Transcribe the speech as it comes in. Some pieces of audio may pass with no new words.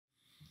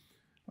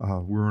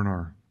We're in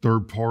our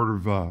third part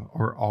of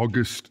our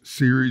August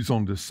series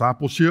on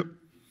discipleship.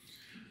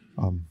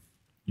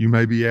 You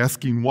may be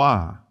asking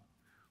why.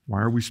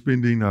 Why are we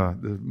spending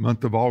the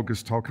month of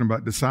August talking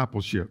about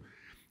discipleship?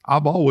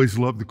 I've always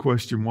loved the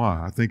question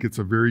why. I think it's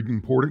a very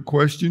important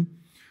question.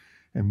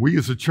 And we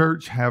as a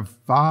church have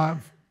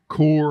 5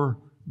 core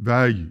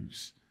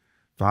values.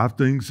 5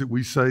 things that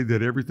we say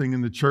that everything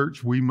in the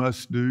church we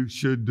must do,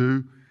 should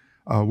do.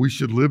 We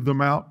should live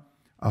them out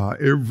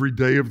every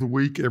day of the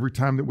week, every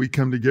time that we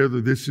come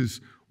together. This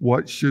is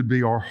what should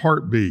be our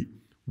heartbeat.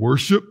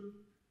 Worship,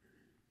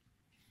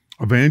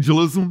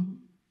 evangelism,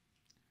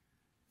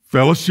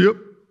 fellowship,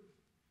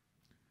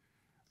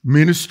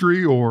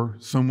 ministry, or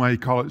some may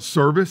call it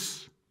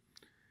service,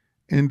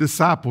 and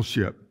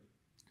discipleship.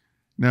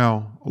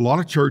 Now, a lot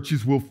of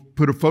churches will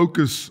put a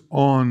focus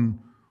on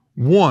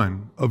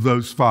one of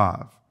those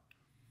 5.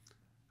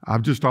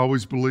 I've just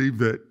always believed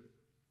that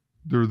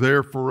they're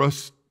there for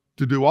us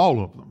to do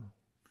all of them.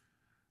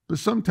 But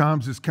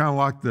sometimes it's kind of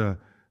like the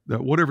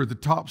whatever the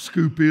top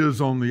scoop is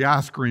on the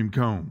ice cream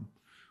cone.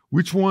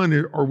 Which one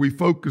are we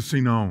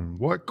focusing on?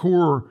 What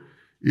core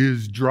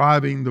is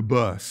driving the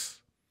bus?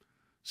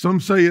 Some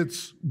say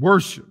it's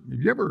worship. Have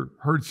you ever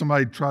heard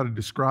somebody try to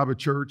describe a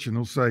church and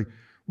they'll say,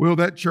 well,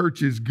 that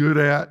church is good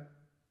at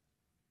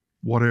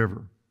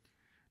whatever.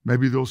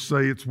 Maybe they'll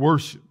say it's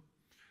worship.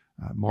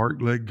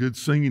 Mark led good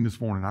singing this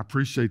morning. I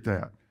appreciate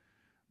that.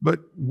 But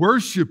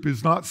worship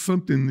is not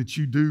something that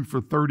you do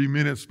for 30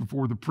 minutes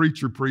before the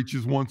preacher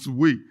preaches once a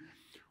week.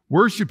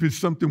 Worship is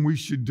something we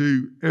should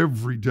do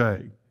every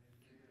day.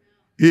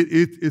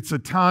 It's a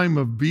time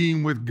of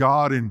being with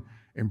God and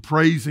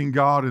praising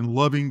God and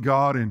loving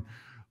God and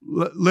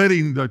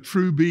letting the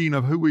true being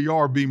of who we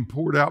are being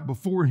poured out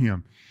before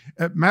Him.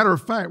 Matter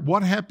of fact,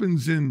 what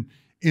happens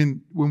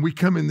when we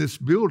come in this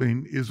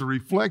building is a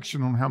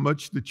reflection on how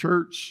much the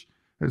church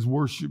has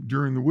worshiped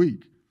during the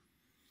week.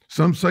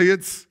 Some say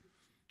it's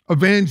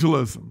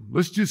evangelism.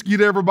 Let's just get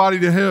everybody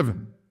to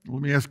heaven.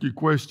 Let me ask you a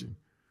question.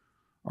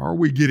 Are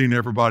we getting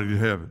everybody to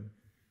heaven?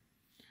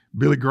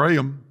 Billy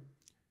Graham,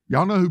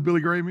 y'all know who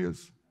Billy Graham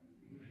is?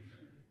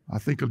 I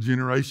think a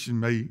generation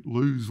may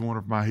lose one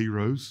of my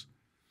heroes.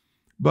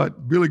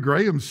 But Billy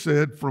Graham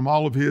said from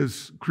all of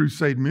his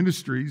crusade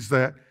ministries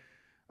that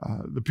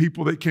the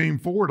people that came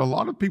forward, a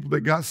lot of people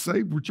that got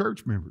saved were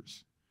church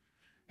members.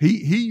 He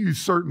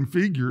used certain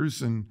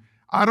figures, and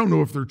I don't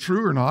know if they're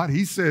true or not.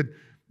 He said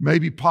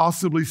maybe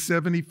possibly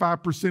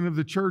 75% of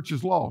the church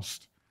is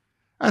lost.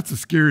 That's a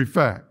scary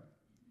fact.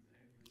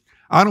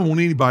 I don't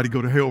want anybody to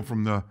go to hell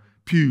from the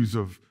pews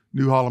of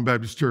New Holland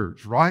Baptist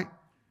Church, right?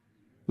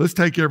 Let's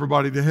take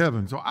everybody to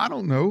heaven. So I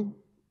don't know.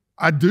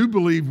 I do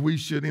believe we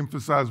should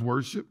emphasize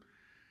worship.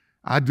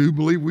 I do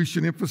believe we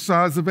should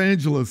emphasize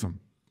evangelism.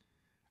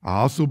 I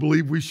also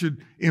believe we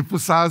should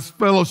emphasize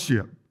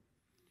fellowship.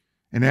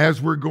 And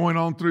as we're going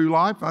on through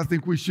life, I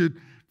think we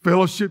should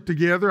fellowship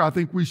together. I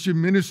think we should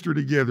minister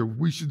together.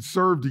 We should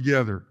serve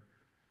together.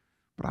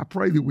 But I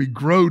pray that we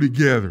grow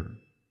together.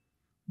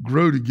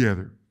 Grow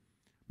together.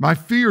 My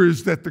fear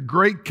is that the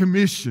Great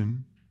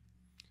Commission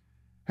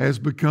has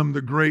become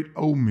the Great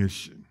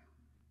Omission.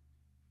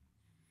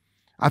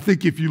 I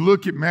think if you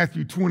look at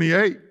Matthew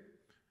 28,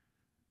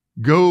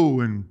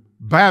 go and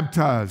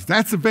baptize,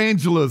 that's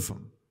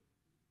evangelism.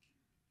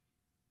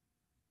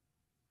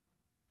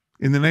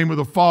 In the name of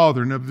the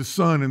Father and of the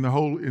Son and the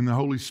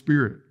Holy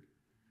Spirit.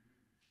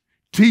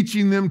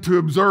 Teaching them to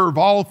observe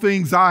all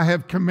things I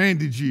have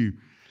commanded you.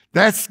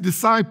 That's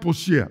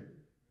discipleship.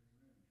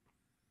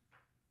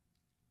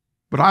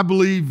 But I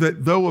believe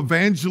that though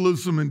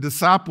evangelism and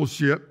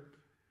discipleship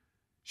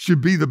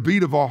should be the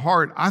beat of our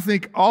heart, I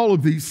think all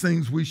of these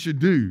things we should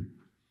do.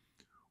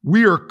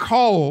 We are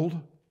called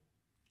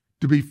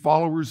to be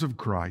followers of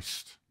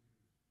Christ.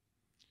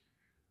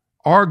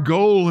 Our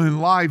goal in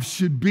life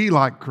should be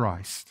like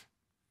Christ.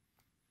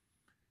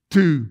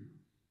 To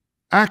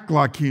act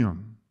like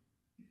Him.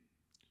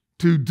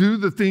 To do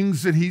the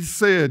things that He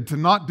said, to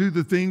not do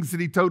the things that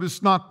He told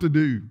us not to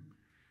do.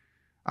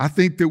 I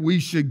think that we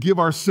should give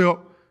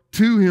ourselves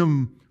to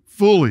Him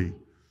fully.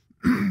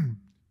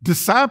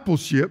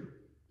 Discipleship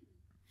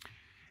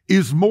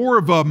is more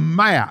of a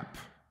map,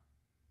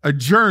 a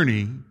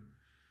journey,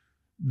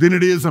 than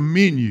it is a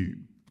menu.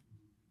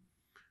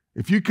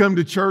 If you come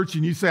to church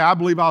and you say, I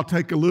believe I'll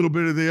take a little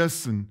bit of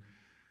this and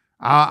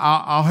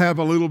I'll have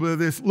a little bit of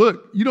this.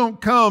 Look, you don't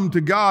come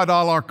to God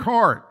a la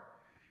carte.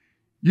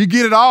 You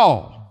get it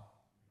all.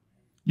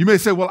 You may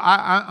say, well,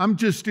 I'm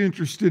just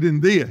interested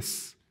in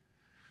this.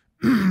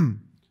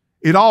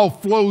 It all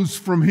flows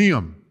from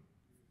Him.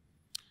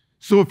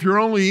 So if you're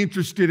only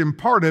interested in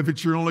part of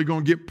it, you're only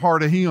going to get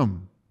part of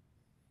Him.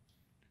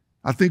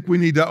 I think we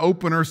need to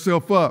open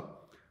ourselves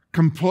up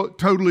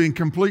totally and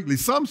completely.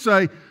 Some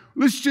say,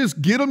 let's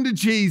just get them to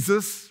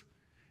Jesus,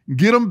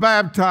 get them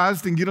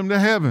baptized, and get them to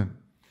heaven.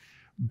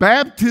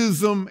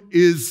 Baptism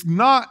is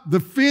not the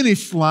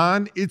finish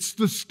line, it's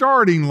the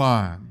starting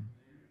line.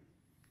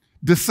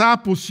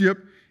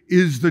 Discipleship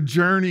is the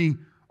journey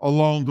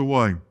along the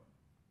way.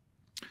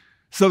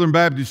 Southern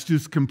Baptist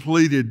just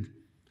completed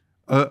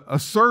a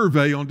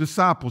survey on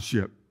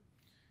discipleship.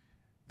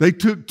 They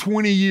took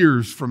 20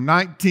 years from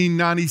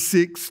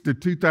 1996 to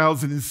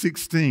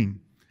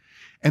 2016,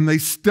 and they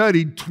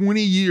studied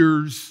 20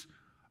 years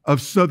of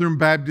Southern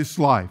Baptist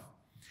life.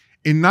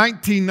 In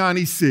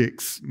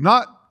 1996,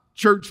 not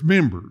church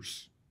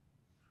members.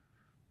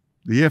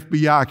 The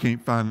FBI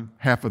can't find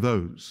half of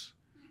those.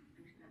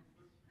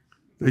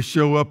 They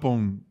show up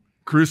on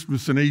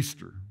Christmas and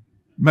Easter,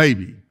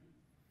 maybe.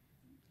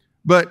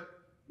 But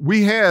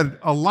we had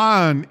a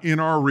line in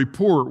our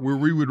report where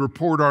we would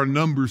report our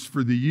numbers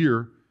for the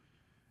year,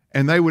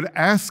 and they would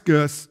ask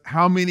us,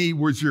 how many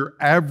was your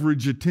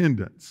average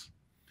attendance?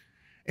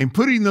 And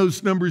putting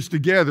those numbers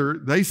together,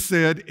 they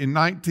said in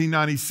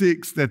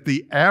 1996 that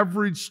the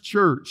average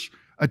church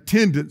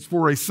attendance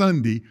for a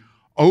Sunday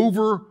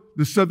over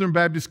the Southern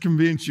Baptist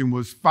Convention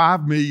was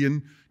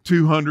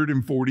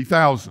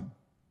 5,240,000.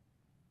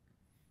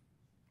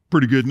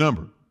 Pretty good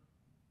number.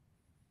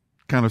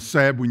 Kind of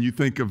sad when you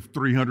think of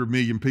 300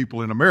 million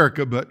people in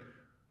America, but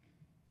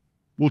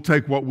we'll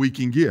take what we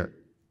can get.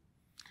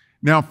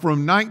 Now,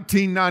 from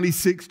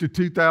 1996 to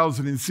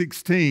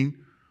 2016,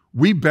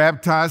 we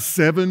baptized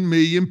 7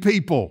 million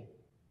people.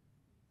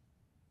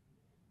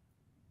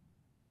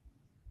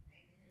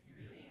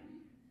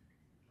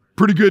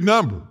 Pretty good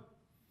number.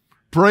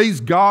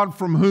 Praise God,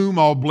 from whom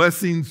all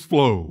blessings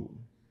flow.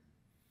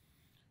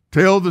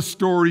 Tell the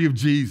story of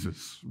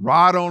Jesus.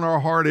 Write on our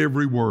heart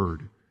every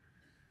word.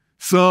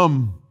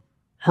 Some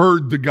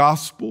heard the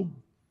gospel,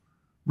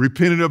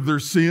 repented of their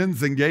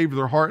sins, and gave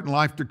their heart and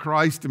life to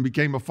Christ and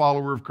became a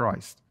follower of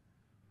Christ.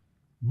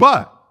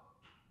 But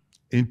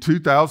in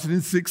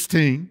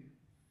 2016,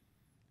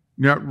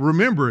 now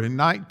remember, in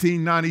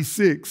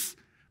 1996,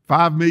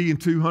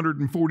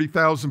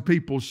 5,240,000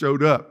 people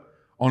showed up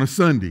on a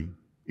Sunday,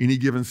 any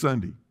given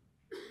Sunday.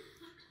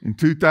 In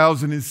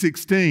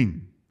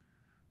 2016,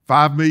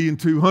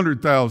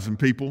 5,200,000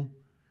 people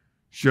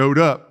showed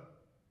up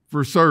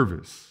for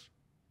service.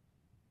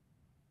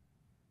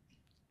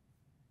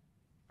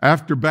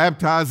 After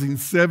baptizing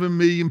 7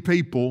 million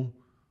people,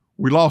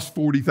 we lost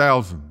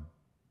 40,000.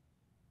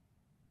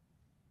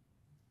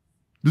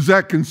 Does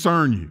that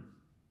concern you?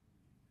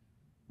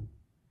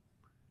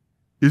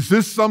 Is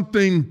this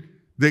something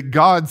that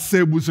God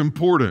said was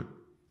important?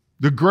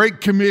 The Great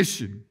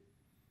Commission.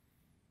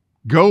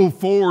 Go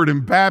forward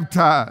and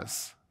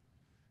baptize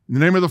in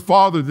the name of the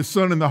Father, the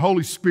Son, and the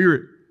Holy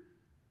Spirit.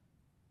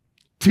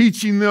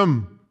 Teaching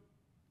them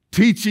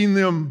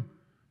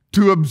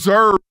to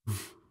observe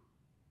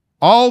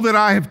all that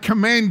I have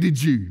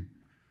commanded you,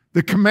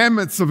 the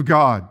commandments of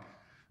God,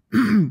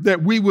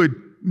 that we would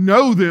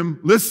know them.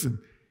 Listen,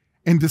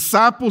 and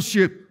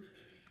discipleship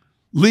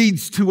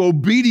leads to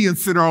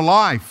obedience in our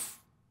life.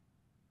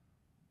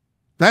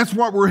 That's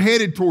what we're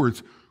headed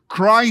towards,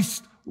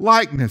 Christ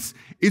likeness.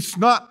 It's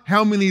not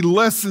how many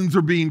lessons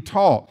are being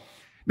taught.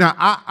 Now,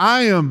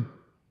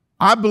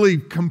 I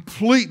believe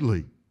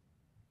completely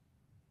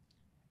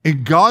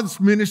in God's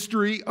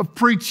ministry of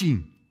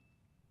preaching.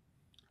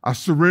 I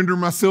surrender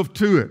myself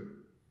to it.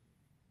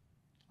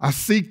 I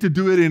seek to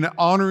do it in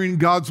honoring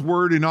God's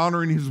word, in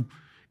honoring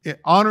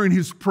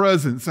His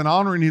presence, and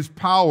honoring His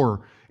power,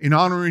 in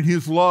honoring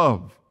His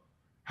love.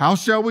 How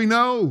shall we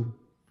know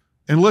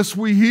unless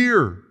we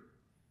hear?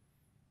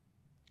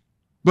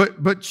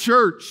 But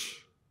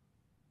church,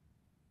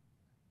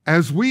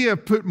 as we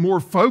have put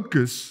more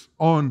focus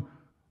on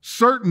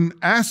certain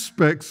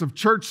aspects of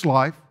church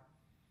life,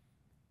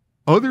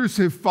 others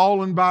have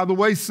fallen by the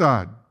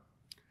wayside.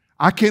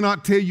 I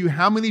cannot tell you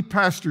how many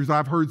pastors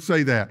I've heard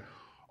say that.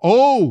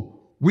 Oh,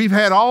 we've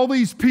had all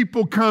these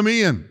people come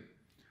in.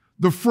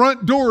 The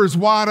front door is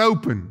wide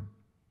open.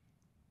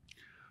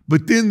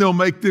 But then they'll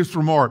make this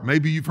remark.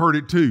 Maybe you've heard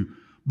it too.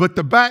 But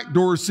the back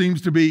door seems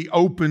to be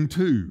open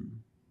too.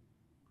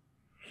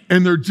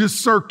 And they're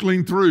just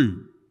circling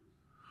through.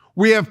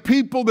 We have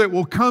people that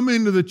will come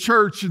into the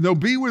church and they'll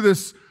be with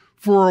us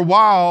for a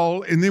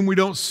while and then we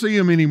don't see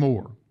them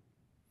anymore.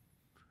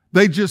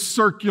 They just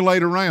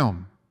circulate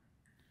around.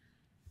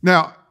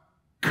 Now,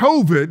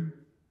 COVID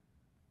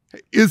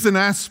is an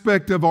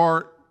aspect of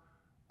our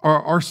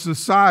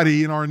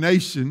society and our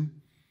nation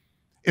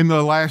in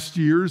the last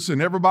years,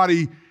 and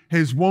everybody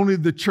has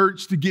wanted the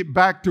church to get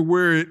back to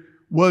where it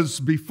was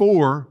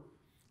before.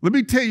 Let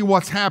me tell you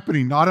what's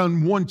happening, not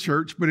in one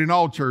church, but in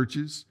all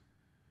churches.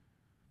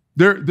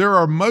 There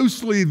are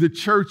mostly the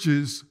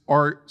churches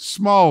are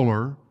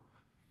smaller.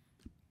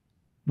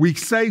 We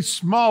say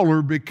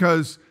smaller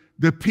because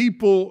the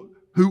people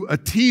who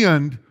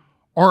attend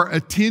are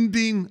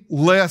attending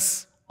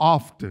less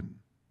often.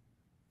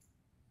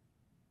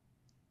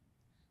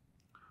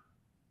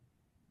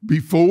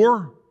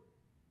 Before,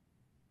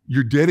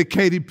 your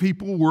dedicated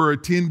people were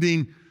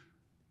attending,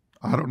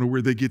 I don't know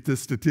where they get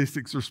this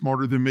statistics, are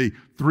smarter than me,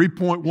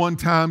 3.1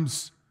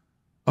 times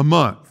a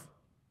month.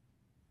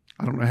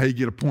 I don't know how you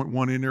get a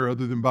 0.1 in there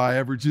other than by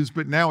averages,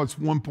 but now it's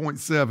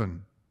 1.7.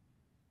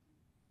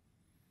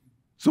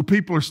 So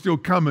people are still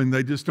coming,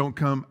 they just don't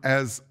come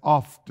as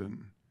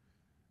often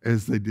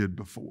as they did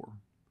before.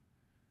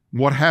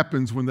 What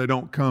happens when they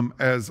don't come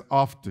as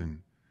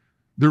often?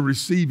 they're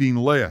receiving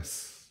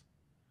less.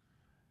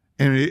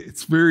 And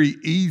it's very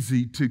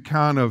easy to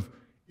kind of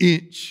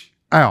inch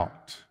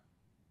out.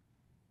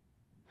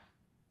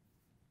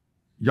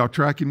 Y'all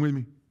tracking with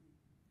me?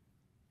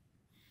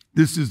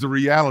 This is the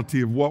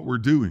reality of what we're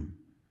doing.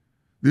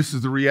 This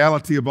is the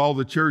reality of all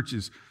the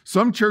churches.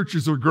 Some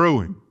churches are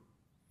growing.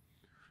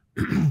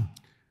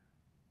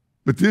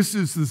 But this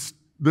is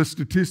the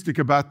statistic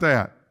about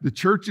that. The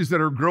churches that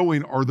are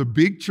growing are the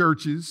big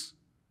churches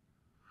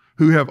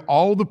who have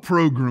all the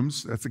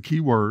programs, that's a key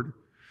word,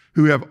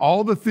 who have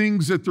all the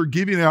things that they're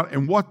giving out,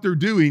 and what they're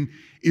doing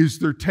is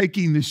they're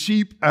taking the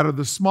sheep out of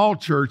the small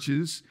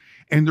churches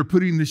and they're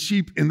putting the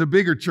sheep in the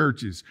bigger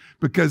churches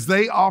because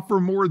they offer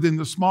more than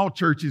the small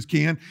churches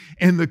can,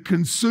 and the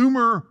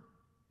consumer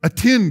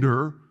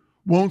attender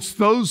wants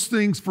those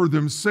things for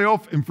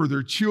themselves and for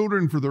their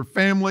children, for their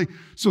family,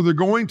 so they're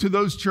going to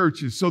those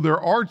churches. So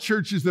there are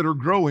churches that are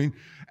growing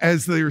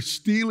as they are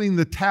stealing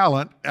the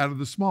talent out of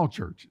the small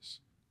churches.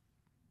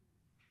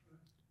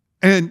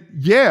 And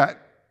yet,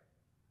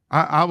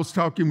 I was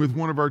talking with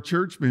one of our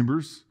church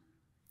members.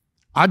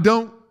 I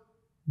don't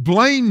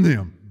blame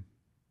them.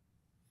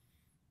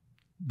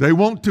 They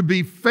want to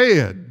be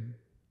fed.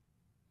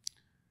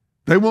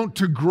 They want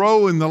to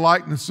grow in the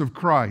likeness of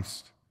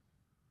Christ.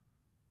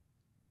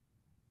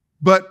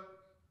 But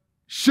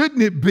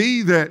shouldn't it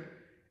be that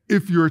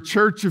if you're a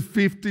church of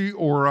 50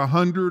 or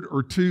 100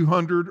 or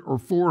 200 or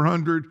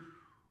 400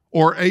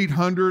 or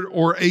 800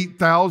 or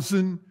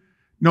 8,000,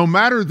 no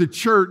matter the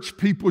church,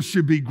 people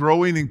should be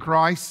growing in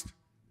Christ?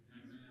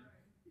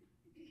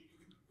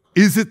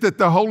 Is it that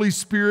the Holy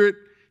Spirit,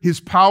 His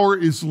power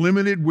is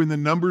limited when the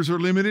numbers are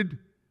limited?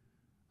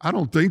 I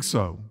don't think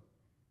so.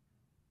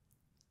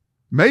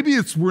 Maybe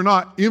it's we're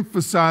not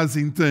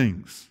emphasizing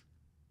things.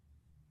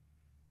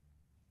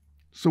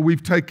 So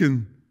we've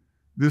taken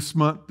this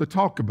month to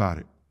talk about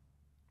it.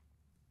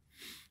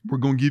 We're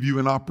going to give you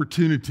an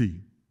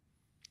opportunity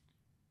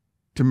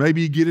to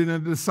maybe get in a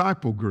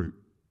disciple group.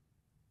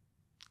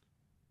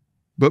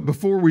 But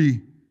before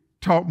we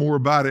talk more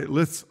about it,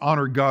 let's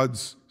honor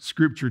God's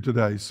scripture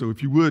today. So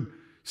if you would,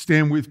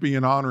 stand with me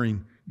in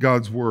honoring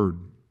God's word.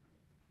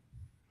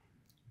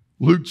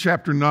 Luke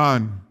chapter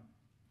 9.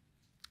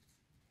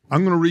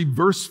 I'm going to read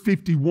verse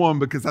 51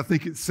 because I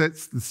think it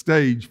sets the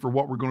stage for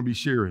what we're going to be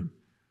sharing.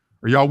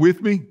 Are y'all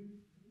with me?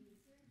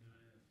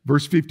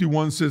 Verse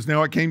 51 says,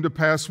 "Now it came to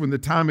pass when the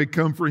time had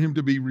come for him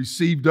to be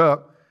received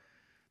up,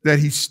 that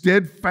he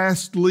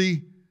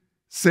steadfastly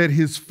set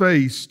his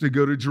face to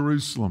go to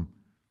Jerusalem."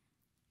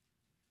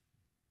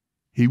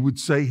 He would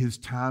say his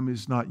time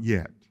is not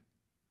yet.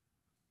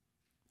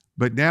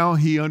 But now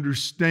he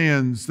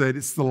understands that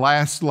it's the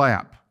last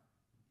lap.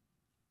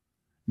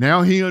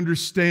 Now he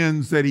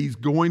understands that he's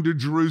going to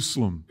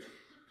Jerusalem,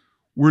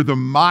 where the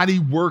mighty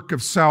work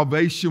of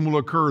salvation will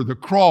occur, the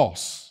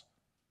cross,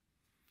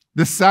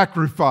 the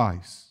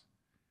sacrifice,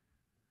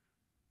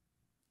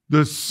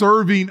 the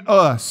serving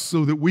us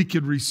so that we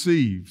could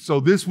receive. So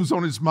this was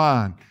on his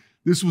mind.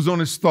 This was on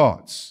his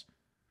thoughts.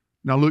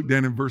 Now look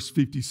down in verse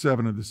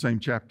 57 of the same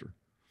chapter.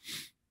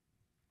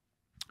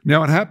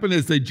 "Now it happened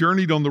as they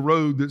journeyed on the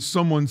road that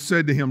someone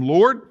said to him,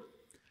 'Lord,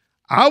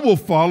 I will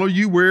follow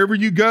you wherever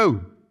you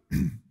go.'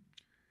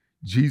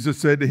 Jesus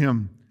said to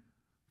him,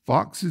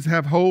 'Foxes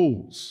have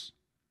holes,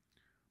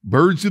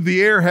 birds of the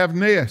air have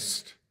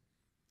nests,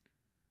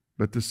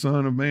 but the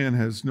Son of Man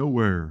has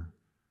nowhere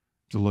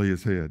to lay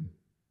his head.'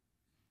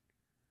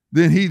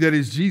 Then he," that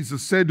is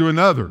Jesus, "said to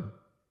another,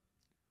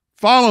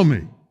 'Follow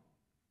me.'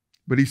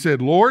 But he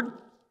said, 'Lord,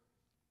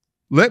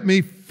 let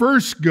me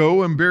first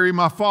go and bury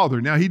my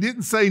father.'" Now he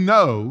didn't say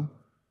no.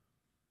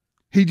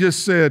 He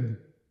just said,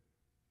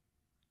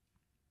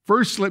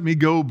 "First let me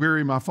go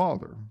bury my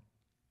father."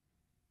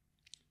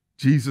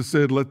 Jesus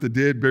said, "Let the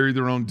dead bury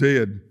their own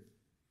dead,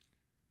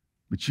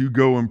 but you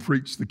go and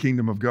preach the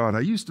kingdom of God."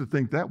 I used to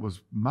think that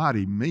was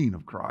mighty mean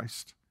of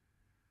Christ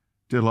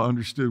till I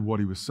understood what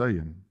he was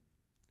saying.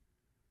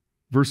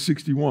 Verse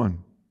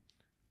 61,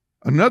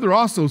 "Another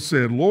also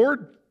said,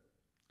 'Lord,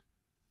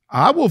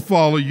 I will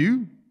follow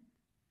you,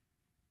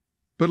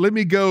 but let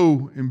me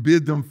go and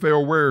bid them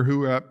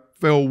farewell.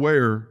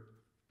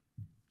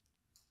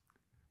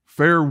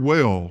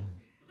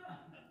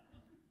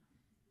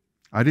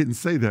 I didn't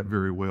say that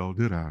very well,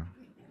 did I?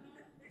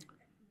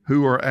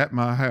 "Who are at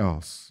my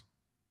house."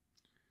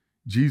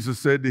 Jesus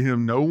said to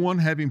him, "No one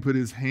having put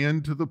his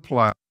hand to the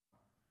plow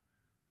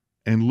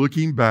and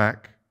looking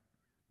back,"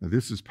 now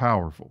this is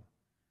powerful,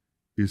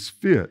 "is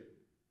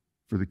fit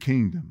for the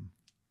kingdom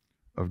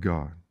of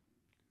God."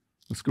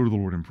 Let's go to the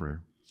Lord in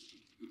prayer.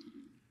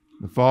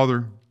 The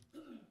Father,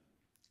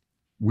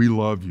 we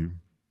love you.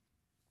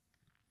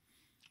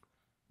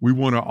 We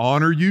want to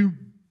honor you.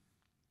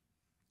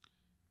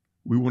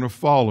 We want to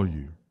follow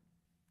you.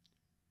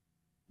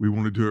 We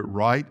want to do it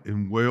right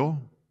and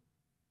well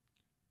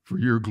for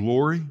your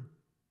glory.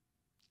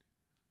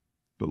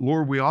 But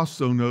Lord, we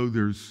also know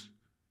there's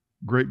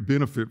great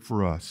benefit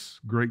for us,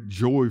 great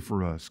joy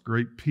for us,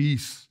 great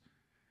peace.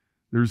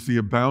 There's the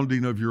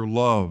abounding of your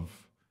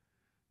love.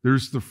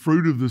 There's the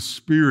fruit of the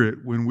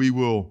Spirit when we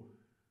will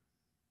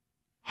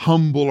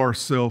humble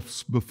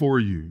ourselves before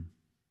you.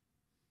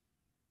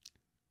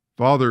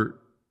 Father,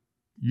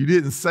 you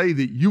didn't say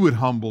that you would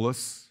humble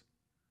us,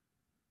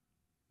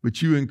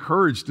 but you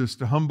encouraged us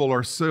to humble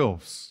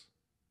ourselves,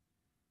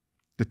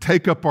 to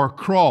take up our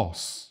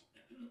cross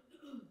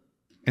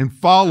and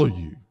follow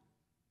you.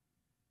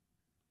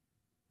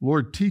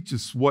 Lord, teach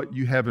us what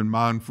you have in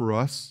mind for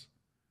us.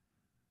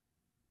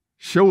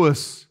 Show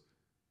us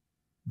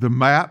the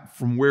map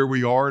from where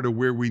we are to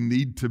where we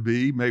need to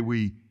be. May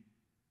we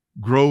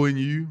grow in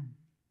you.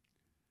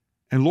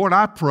 And Lord,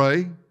 I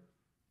pray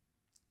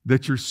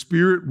that your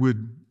Spirit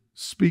would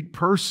speak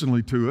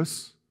personally to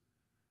us.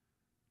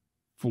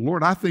 For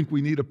Lord, I think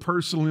we need a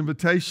personal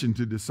invitation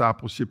to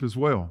discipleship as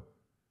well.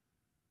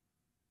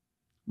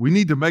 We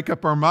need to make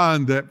up our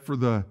mind that for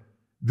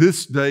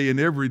this day and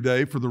every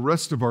day, for the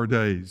rest of our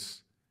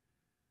days,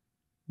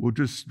 we'll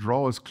just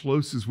draw as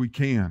close as we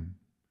can.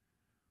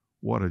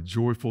 What a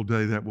joyful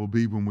day that will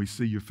be when we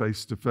see you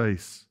face to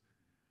face.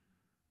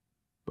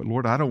 But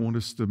Lord, I don't want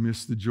us to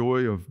miss the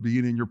joy of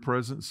being in your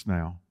presence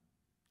now.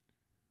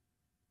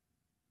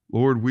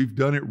 Lord, we've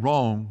done it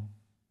wrong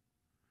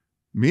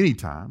many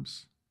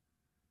times.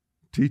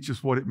 Teach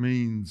us what it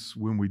means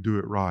when we do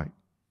it right.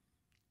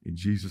 In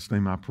Jesus'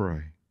 name I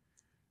pray.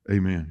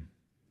 Amen.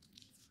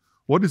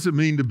 What does it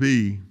mean to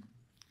be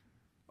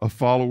a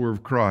follower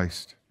of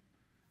Christ?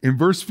 In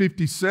verse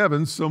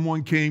 57,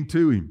 someone came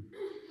to him.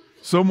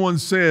 Someone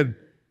said,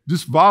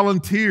 just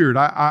volunteered.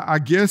 I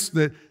guess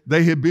that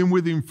they had been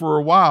with him for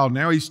a while.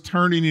 Now he's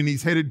turning and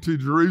he's headed to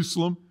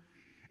Jerusalem.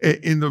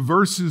 In the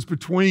verses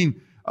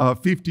between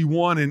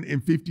 51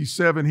 and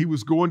 57, he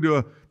was going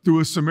through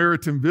a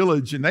Samaritan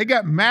village, and they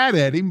got mad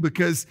at him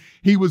because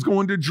he was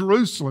going to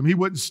Jerusalem. He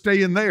wasn't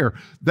staying there.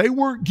 They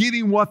weren't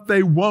getting what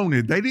they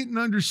wanted. They didn't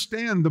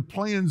understand the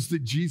plans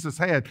that Jesus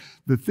had,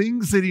 the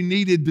things that he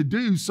needed to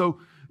do. So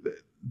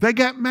they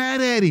got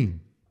mad at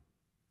him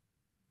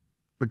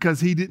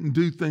because he didn't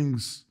do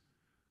things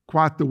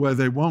quite the way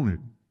they wanted.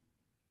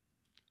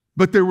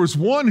 But there was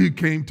one who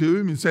came to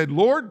him and said,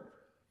 Lord,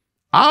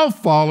 I'll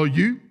follow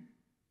you.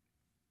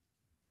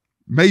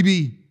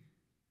 Maybe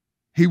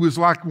he was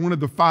like one of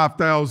the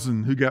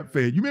 5,000 who got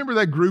fed. You remember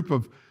that group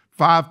of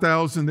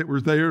 5,000 that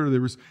were there?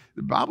 The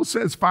Bible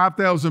says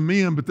 5,000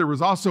 men, but there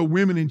was also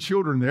women and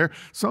children there.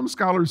 Some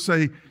scholars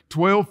say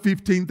 12,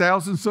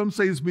 15,000. Some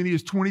say as many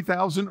as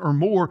 20,000 or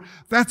more.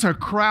 That's a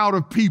crowd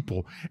of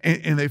people.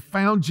 And they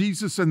found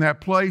Jesus in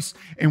that place.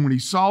 And when he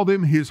saw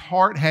them, his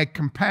heart had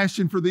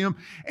compassion for them.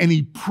 And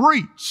he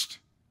preached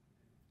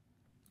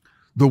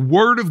the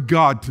word of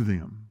God to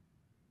them.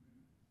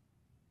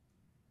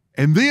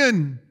 And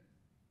then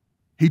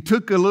he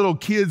took a little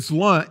kid's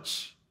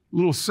lunch,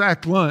 little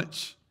sack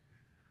lunch,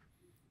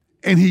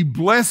 and he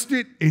blessed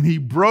it and he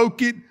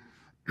broke it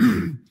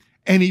and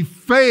he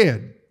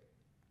fed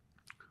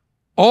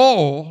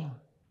all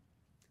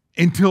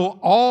until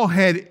all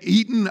had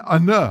eaten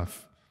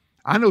enough.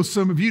 I know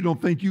some of you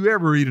don't think you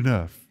ever eat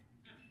enough.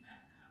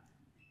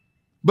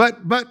 But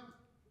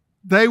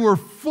they were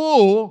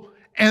full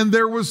and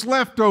there was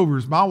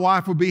leftovers. My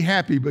wife would be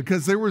happy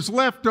because there was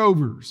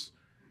leftovers.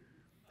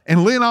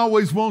 And Lynn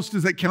always wants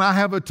to say, can I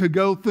have a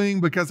to-go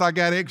thing because I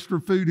got extra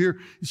food here?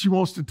 She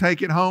wants to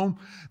take it home.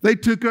 They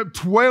took up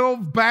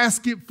 12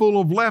 baskets full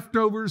of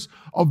leftovers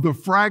of the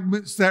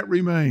fragments that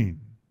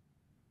remain.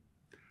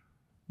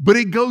 But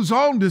it goes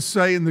on to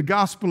say in the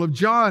Gospel of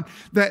John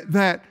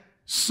that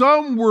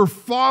some were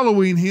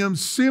following him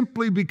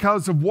simply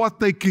because of what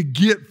they could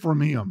get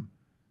from him.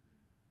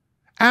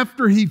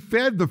 After he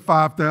fed the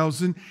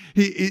 5,000,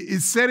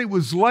 it said it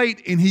was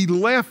late and he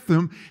left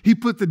them. He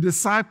put the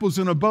disciples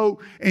in a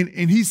boat and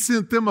he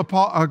sent them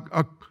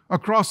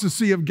across the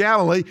Sea of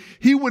Galilee.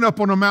 He went up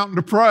on a mountain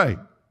to pray.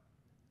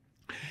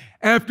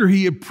 After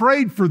he had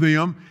prayed for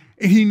them,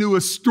 and he knew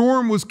a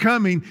storm was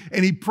coming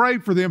and he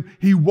prayed for them,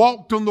 he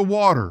walked on the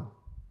water.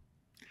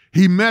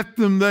 He met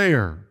them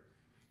there.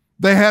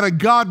 They had a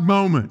God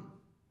moment.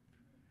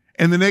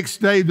 And the next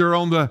day they're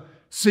on the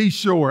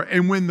seashore.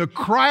 And when the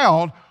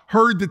crowd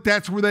heard that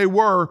that's where they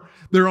were,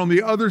 they're on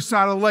the other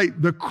side of the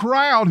lake. The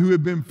crowd who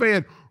had been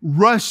fed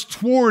rushed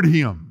toward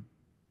him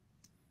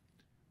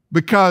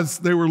because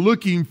they were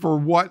looking for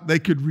what they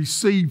could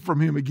receive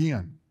from him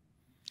again.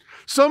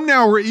 Some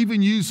now were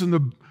even using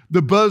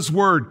the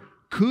buzzword,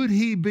 could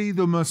he be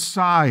the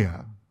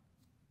Messiah?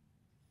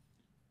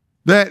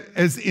 That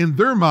as in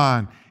their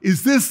mind,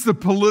 is this the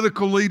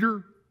political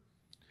leader?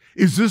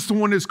 Is this the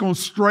one that's going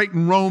to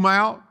straighten Rome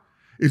out?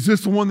 Is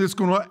this the one that's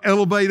going to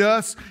elevate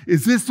us?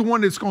 Is this the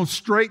one that's going to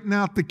straighten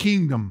out the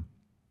kingdom?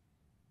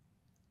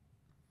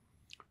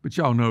 But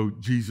y'all know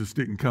Jesus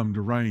didn't come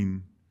to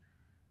reign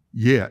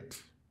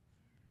yet.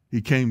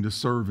 He came to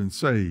serve and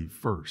save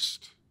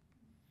first.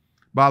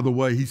 By the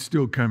way, he's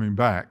still coming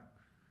back.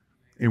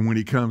 And when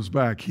he comes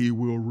back, he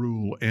will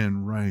rule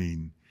and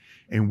reign.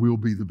 And we'll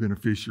be the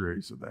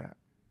beneficiaries of that.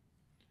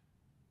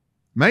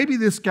 Maybe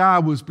this guy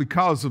was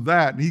because of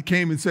that. And he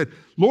came and said,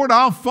 Lord,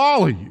 I'll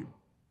follow you.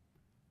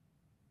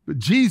 But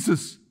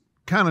Jesus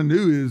kind of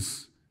knew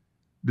his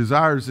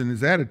desires and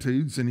his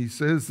attitudes, and he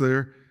says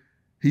there,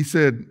 he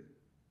said,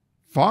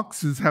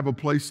 Foxes have a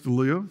place to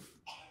live.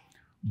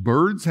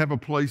 Birds have a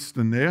place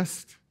to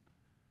nest.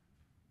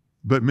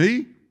 But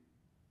me,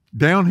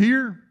 down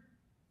here,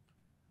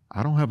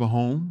 I don't have a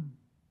home.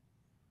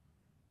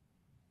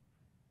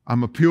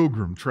 I'm a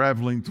pilgrim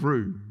traveling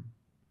through.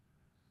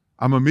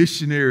 I'm a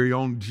missionary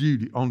on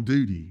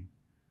duty.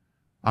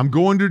 I'm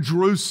going to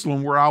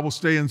Jerusalem where I will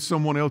stay in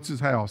someone else's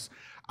house.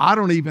 I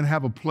don't even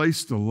have a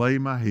place to lay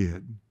my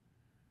head.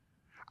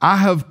 I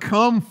have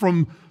come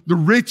from the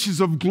riches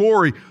of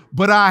glory,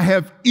 but I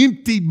have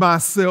emptied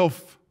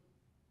myself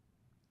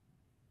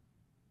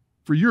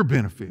for your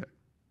benefit.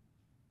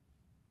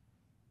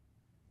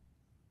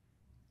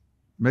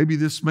 Maybe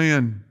this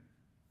man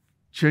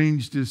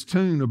changed his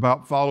tune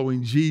about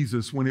following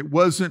Jesus when it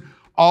wasn't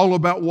all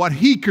about what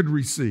he could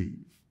receive.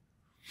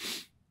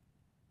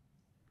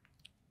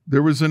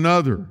 There was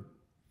another.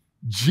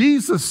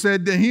 Jesus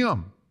said to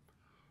him,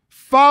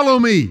 "Follow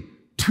me."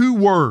 2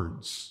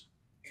 words.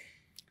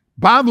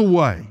 By the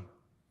way,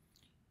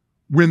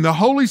 when the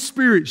Holy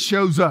Spirit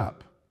shows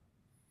up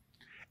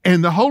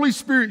and the Holy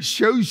Spirit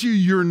shows you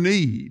your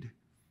need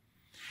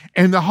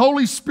and the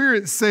Holy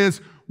Spirit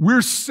says,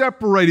 we're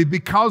separated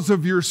because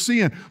of your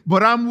sin,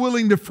 but I'm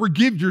willing to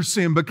forgive your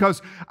sin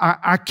because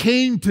I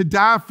came to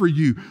die for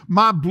you.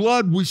 My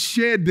blood was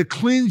shed to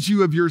cleanse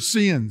you of your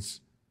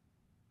sins.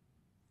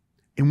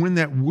 And when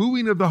that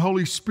wooing of the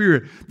Holy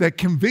Spirit that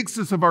convicts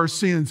us of our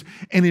sins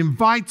and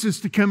invites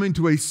us to come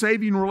into a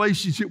saving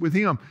relationship with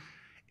Him,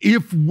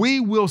 if we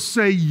will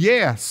say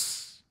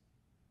yes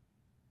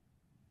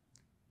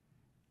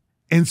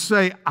and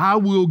say, I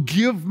will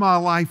give my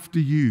life to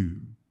you,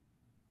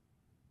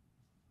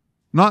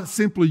 not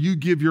simply you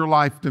give your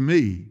life to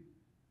me.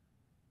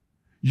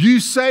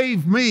 You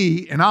save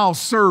me and I'll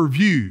serve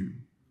you.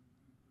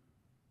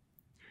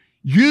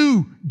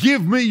 You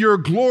give me your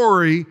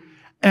glory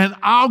and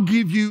I'll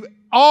give you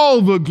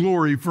all the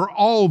glory for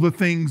all the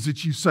things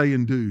that you say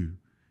and do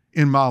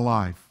in my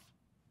life.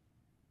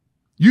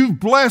 You've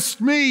blessed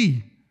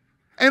me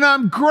and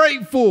I'm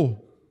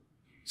grateful.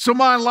 So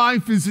my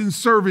life is in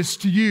service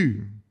to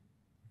you.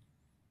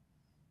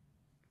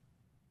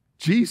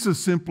 Jesus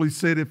simply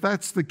said, if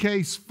that's the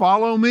case,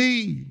 follow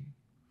me.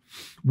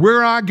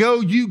 Where I go,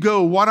 you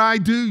go. What I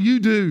do, you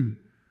do.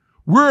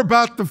 We're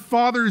about the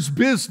Father's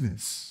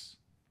business.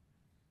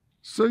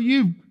 So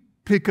you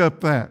pick up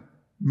that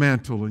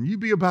mantle and you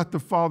be about the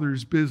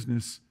Father's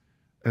business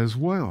as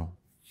well.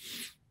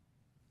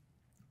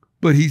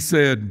 But he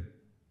said,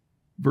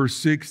 verse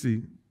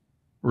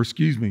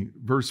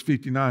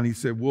 59, he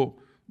said, well,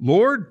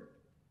 Lord,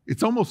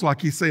 it's almost like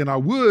he's saying, I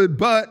would,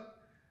 but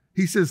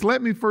he says,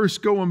 let me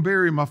first go and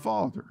bury my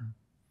father.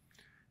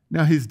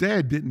 Now, his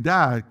dad didn't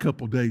die a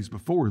couple days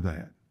before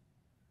that.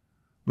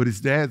 But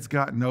his dad's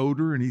gotten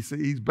older, and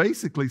he's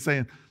basically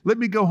saying, let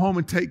me go home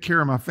and take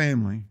care of my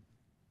family.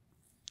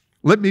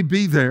 Let me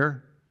be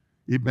there.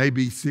 It may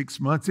be 6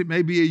 months. It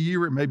may be a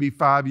year. It may be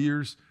 5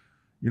 years.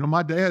 You know,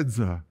 my dad's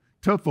a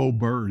tough old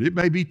bird. It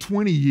may be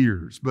 20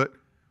 years. But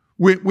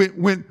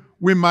when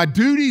my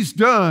duty's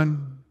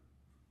done,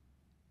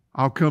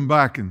 I'll come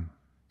back and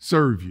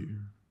serve you.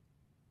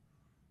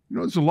 You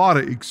know, there's a lot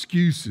of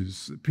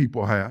excuses that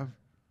people have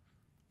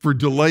for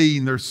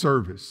delaying their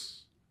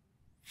service.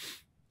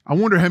 I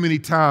wonder how many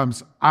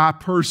times I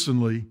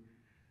personally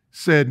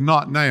said,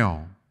 not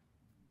now,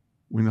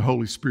 when the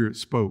Holy Spirit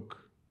spoke.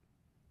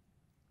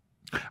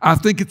 I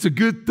think it's a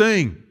good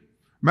thing.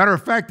 Matter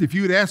of fact, if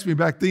you had asked me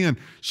back then,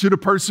 should a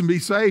person be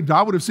saved?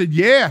 I would have said,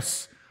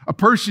 yes, a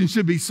person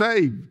should be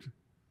saved.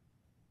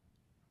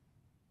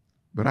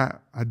 But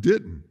I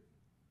didn't.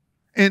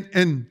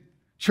 And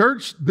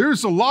church,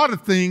 there's a lot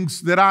of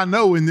things that I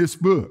know in this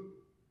book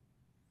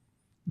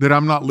that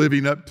I'm not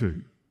living up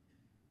to.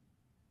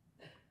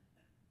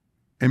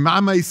 And I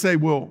may say,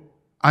 well,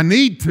 I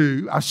need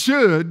to, I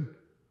should.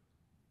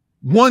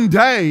 One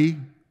day,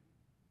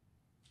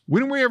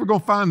 when are we ever going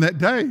to find that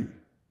day?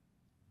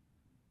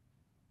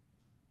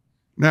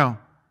 Now,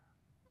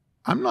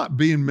 I'm not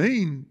being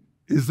mean.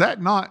 Is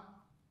that not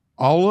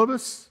all of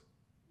us?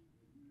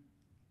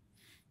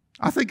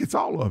 I think it's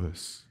all of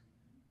us.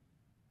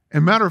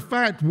 And matter of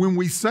fact, when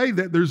we say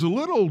that, there's a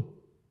little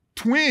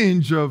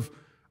twinge of,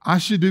 I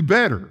should do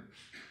better.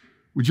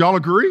 Would y'all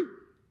agree?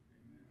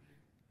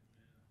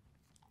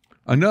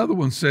 Another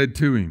one said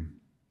to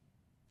him,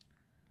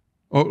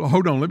 oh,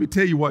 hold on, let me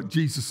tell you what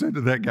Jesus said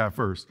to that guy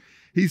first.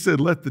 He said,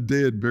 let the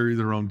dead bury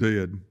their own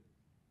dead.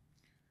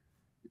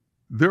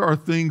 There are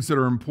things that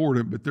are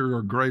important, but there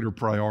are greater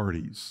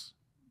priorities.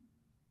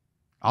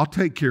 I'll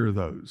take care of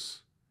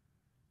those.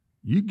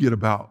 You get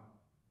about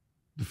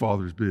the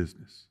Father's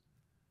business.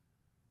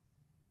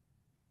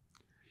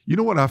 You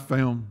know what I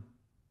found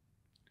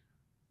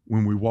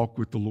when we walk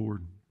with the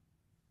Lord?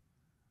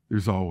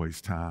 There's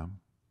always time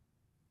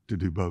to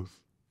do both.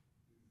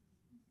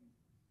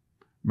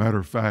 Matter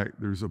of fact,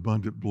 there's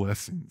abundant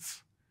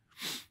blessings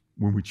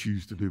when we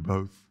choose to do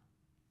both.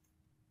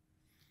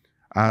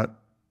 I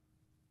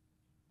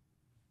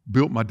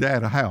built my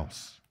dad a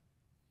house.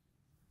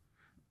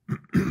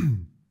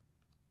 And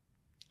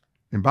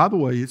by the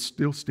way, it's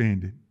still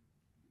standing.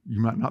 You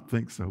might not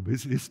think so, but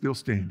it's still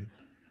standing.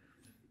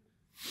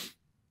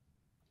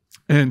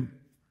 And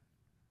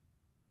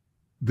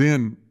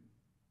then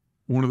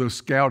one of those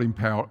scouting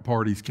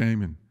parties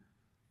came and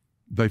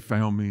they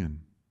found me, and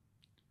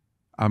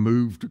I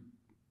moved to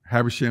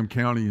Habersham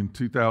County in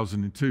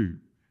 2002.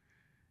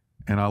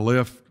 And I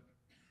left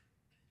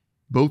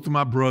both of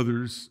my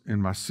brothers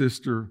and my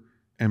sister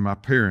and my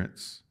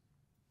parents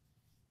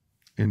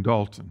in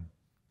Dalton.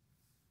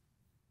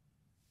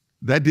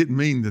 That didn't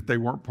mean that they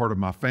weren't part of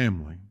my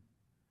family.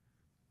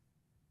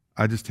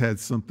 I just had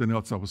something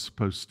else I was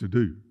supposed to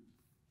do.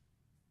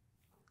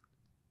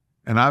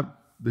 And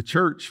the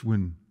church,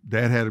 when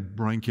Dad had a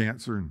brain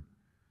cancer and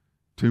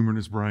tumor in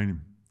his brain,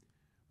 and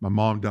my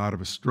mom died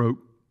of a stroke.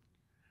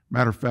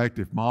 Matter of fact,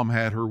 if Mom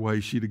had her way,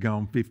 she'd have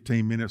gone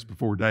 15 minutes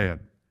before Dad.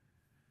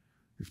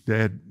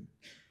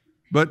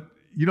 But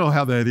you know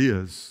how that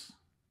is.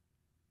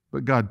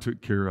 But God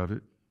took care of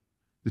it.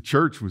 The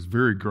church was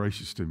very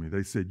gracious to me.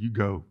 They said, you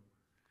go.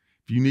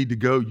 If you need to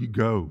go, you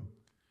go.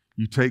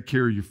 You take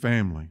care of your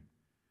family.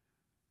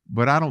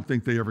 But I don't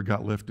think they ever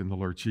got left in the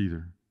lurch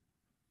either.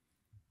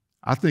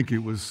 I think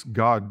it was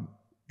God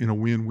in a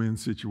win-win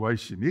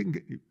situation. Isn't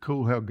it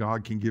cool how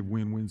God can give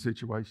win-win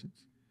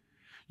situations?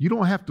 You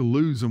don't have to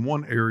lose in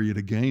one area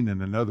to gain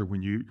in another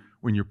when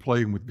you're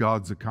playing with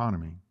God's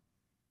economy.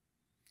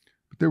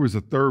 But there was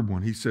a third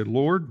one. He said,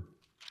 Lord,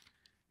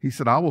 he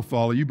said, I will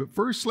follow you, but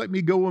first let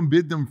me go and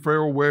bid them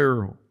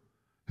farewell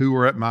who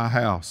are at my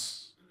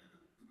house.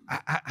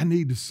 I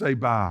need to say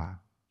bye.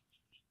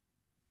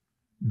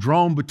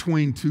 Drawn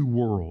between two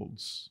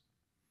worlds.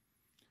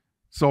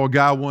 Saw a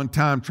guy one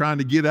time trying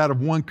to get out of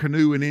one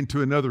canoe and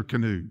into another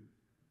canoe.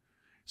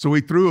 So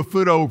he threw a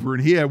foot over,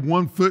 and he had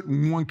 1 foot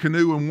in one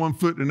canoe and 1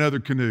 foot in another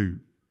canoe.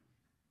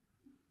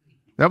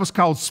 That was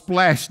called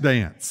splash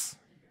dance.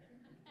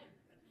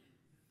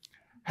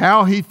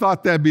 How he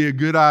thought that'd be a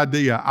good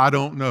idea, I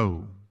don't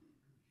know.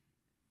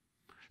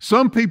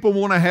 Some people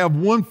want to have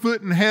 1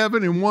 foot in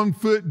heaven and 1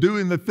 foot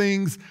doing the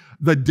things,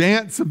 the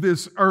dance of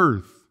this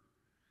earth.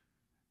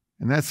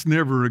 And that's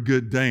never a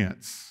good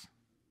dance.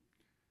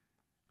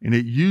 And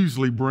it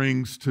usually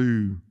brings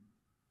to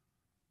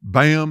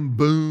bam,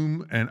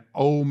 boom, and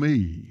oh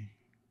me.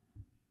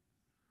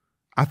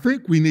 I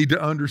think we need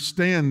to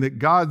understand that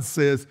God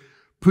says,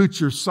 put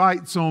your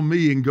sights on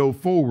me and go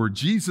forward.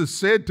 Jesus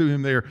said to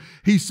him there,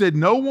 he said,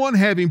 no one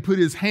having put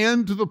his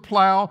hand to the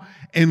plow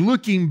and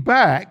looking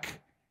back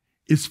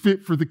is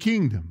fit for the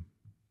kingdom.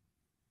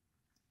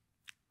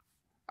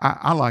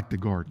 I like the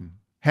garden.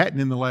 Hadn't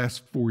in the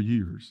last 4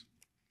 years.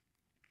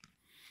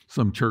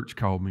 Some church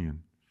called me and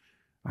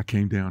I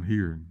came down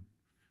here and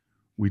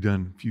we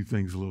done a few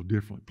things a little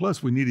differently.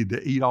 Plus, we needed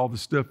to eat all the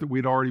stuff that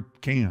we'd already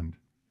canned.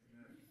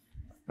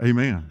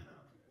 Amen.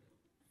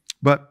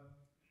 But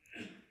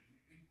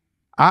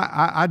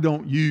I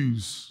don't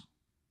use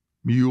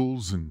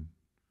mules and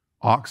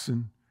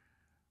oxen.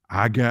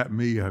 I got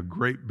me a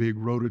great big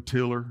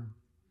rototiller,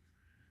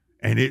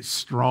 and it's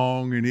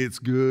strong and it's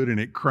good and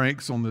it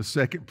cranks on the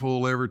second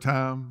pull every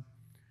time.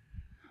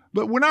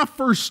 But when I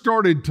first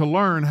started to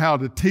learn how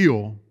to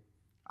till,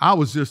 I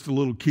was just a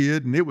little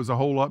kid, and it was a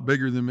whole lot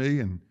bigger than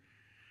me. And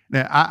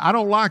now I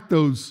don't like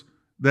those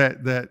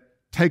that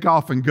take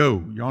off and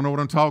go. Y'all know what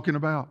I'm talking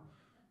about?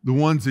 The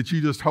ones that you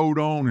just hold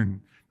on,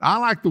 and I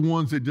like the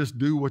ones that just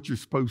do what you're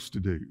supposed to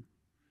do.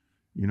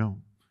 You know,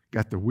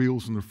 got the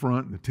wheels in the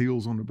front and the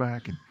tills on the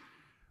back.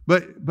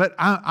 But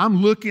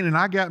I'm looking, and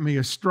I got me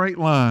a straight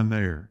line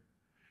there.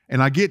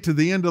 And I get to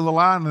the end of the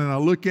line, and I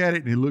look at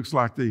it, and it looks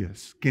like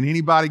this. Can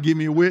anybody give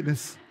me a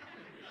witness?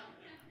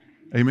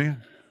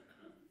 Amen.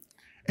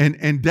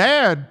 And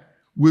Dad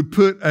would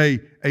put a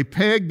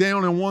peg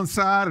down on one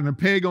side and a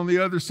peg on the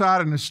other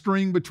side and a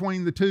string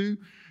between the two,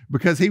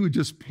 because he would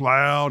just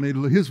plow, and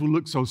his would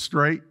look so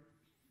straight.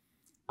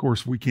 Of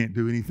course, we can't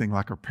do anything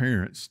like our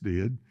parents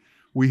did.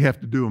 We have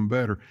to do them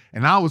better.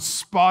 And I would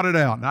spot it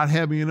out, and I'd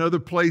have me another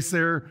place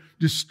there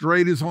just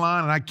straight as a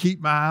line, and I'd keep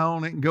my eye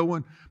on it and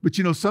going. But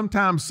you know,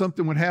 sometimes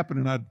something would happen,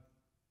 and I'd,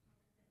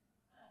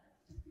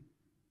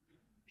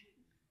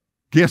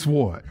 guess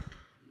what?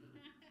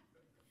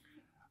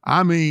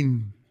 I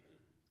mean,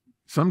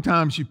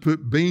 sometimes you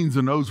put beans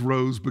in those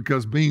rows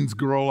because beans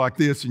grow like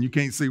this and you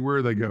can't see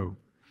where they go.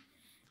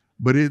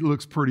 But it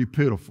looks pretty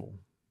pitiful.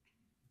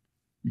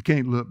 You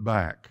can't look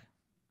back.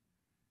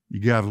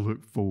 You got to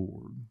look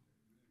forward.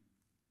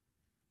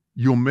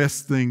 You'll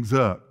mess things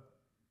up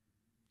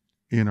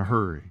in a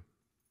hurry.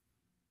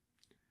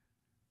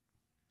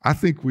 I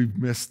think we've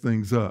messed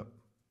things up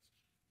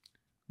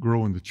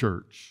growing the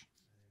church.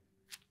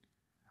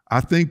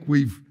 I think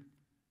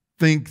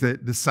think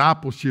that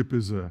discipleship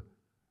is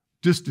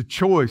just a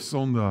choice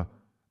on the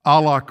a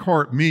la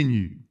carte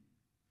menu.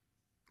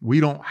 We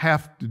don't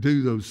have to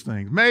do those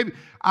things. Maybe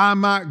I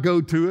might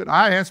go to it.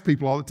 I ask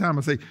people all the time,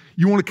 I say,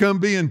 you want to come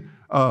be in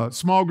a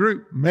small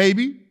group?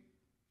 Maybe.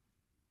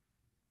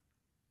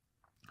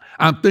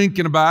 I'm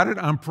thinking about it.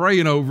 I'm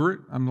praying over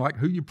it. I'm like,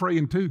 who you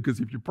praying to? Because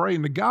if you're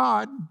praying to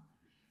God,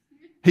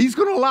 He's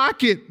going to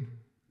like it.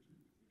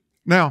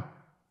 Now,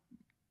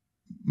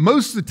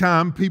 most of the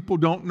time people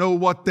don't know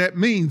what that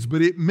means,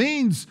 but it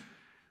means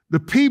the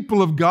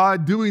people of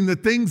God doing the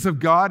things of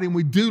God, and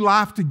we do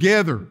life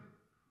together.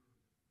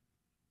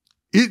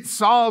 It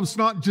solves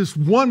not just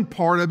one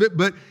part of it,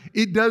 but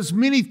it does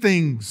many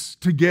things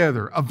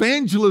together.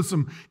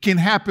 Evangelism can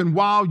happen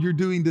while you're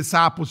doing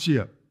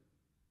discipleship.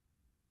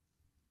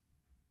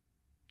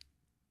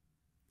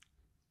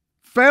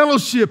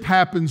 Fellowship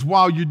happens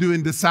while you're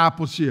doing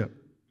discipleship.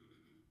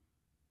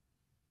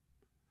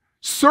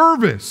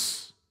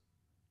 Service,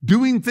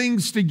 doing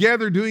things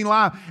together, doing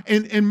life,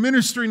 and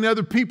ministering to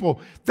other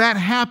people, that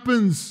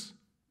happens.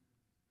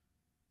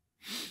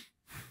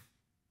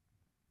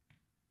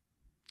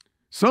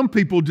 Some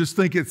people just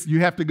think you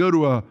have to go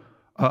to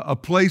a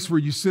place where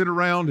you sit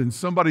around and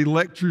somebody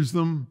lectures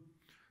them.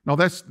 No,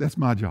 that's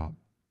my job.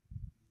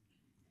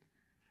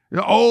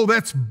 Oh,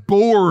 that's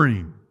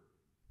boring.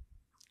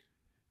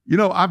 You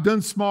know, I've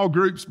done small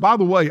groups. By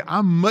the way,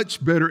 I'm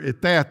much better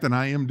at that than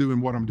I am doing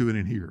what I'm doing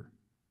in here.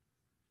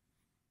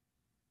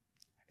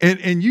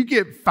 And you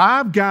get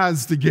 5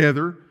 guys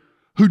together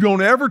who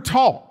don't ever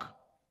talk.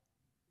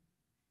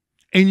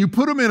 And you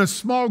put them in a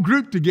small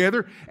group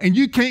together and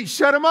you can't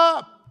shut them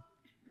up.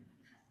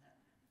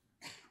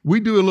 We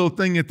do a little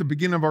thing at the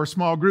beginning of our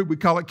small group. We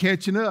call it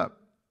catching up.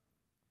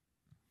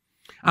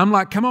 I'm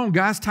like, come on,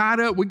 guys, tie it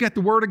up. We got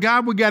the Word of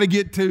God we got to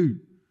get to.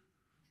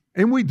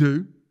 And we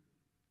do.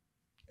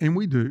 And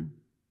we do.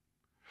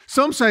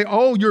 Some say,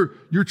 oh,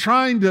 you're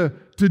trying to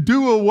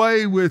do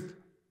away with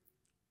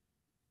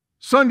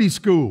Sunday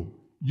school.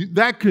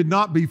 That could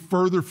not be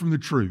further from the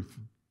truth.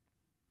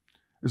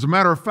 As a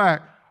matter of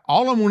fact,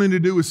 all I'm wanting to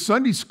do with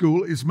Sunday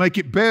school is make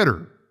it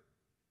better.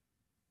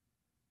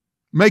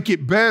 Make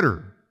it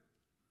better.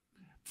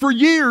 For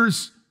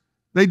years,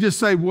 they just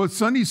say, well,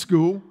 Sunday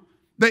school,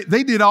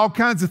 they did all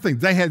kinds of things.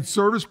 They had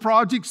service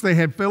projects, they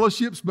had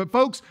fellowships, but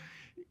folks,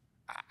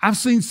 I've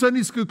seen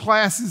Sunday school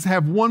classes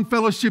have 1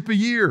 fellowship a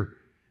year.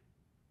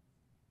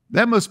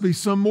 That must be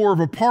some more of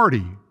a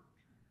party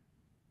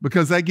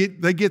because they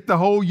get the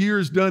whole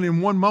year's done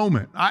in one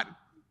moment.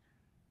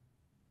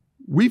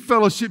 We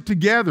fellowship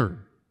together.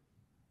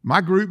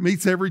 My group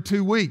meets every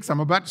 2 weeks. I'm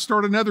about to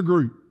start another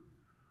group.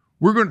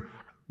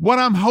 What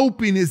I'm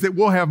hoping is that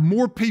we'll have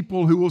more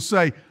people who will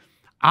say,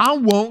 I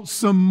want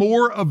some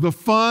more of the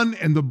fun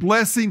and the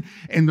blessing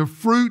and the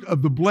fruit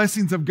of the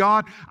blessings of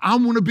God. I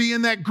want to be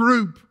in that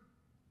group.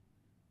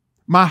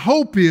 My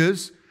hope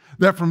is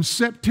that from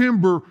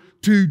September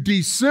to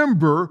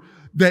December,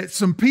 that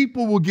some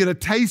people will get a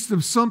taste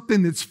of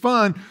something that's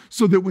fun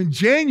so that when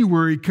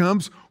January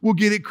comes, we'll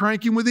get it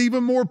cranking with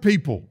even more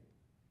people.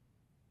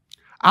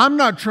 I'm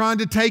not trying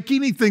to take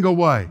anything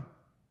away.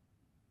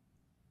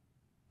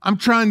 I'm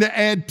trying to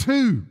add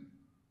to.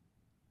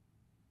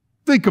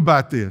 Think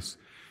about this.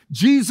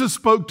 Jesus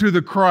spoke to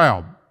the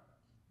crowd.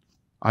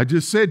 I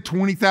just said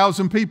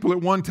 20,000 people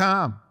at one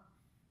time.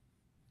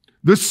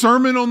 The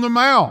Sermon on the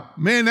Mount.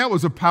 Man, that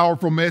was a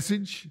powerful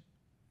message.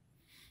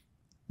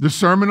 The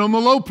Sermon on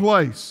the Low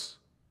Place.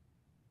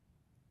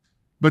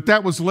 But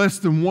that was less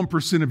than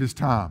 1% of his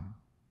time.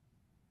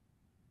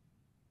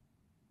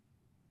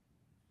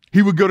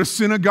 He would go to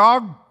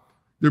synagogue.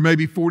 There may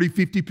be 40,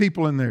 50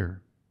 people in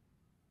there.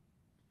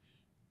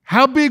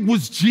 How big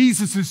was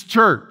Jesus'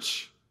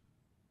 church?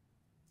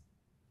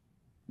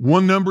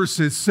 One number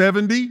says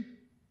 70.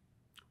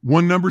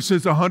 One number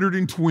says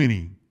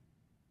 120.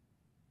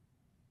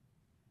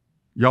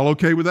 Y'all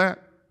okay with that?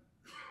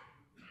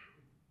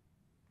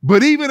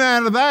 But even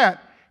out of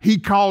that, he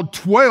called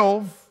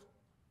 12.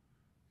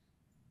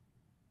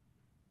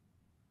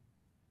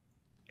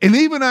 And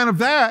even out of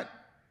that,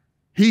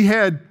 he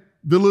had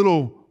the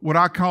little, what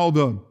I call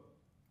the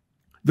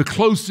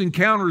close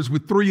encounters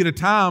with 3 at a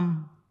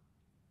time.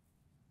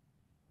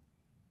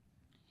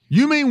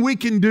 You mean we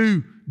can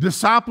do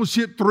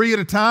discipleship 3 at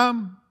a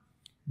time?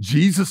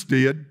 Jesus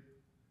did.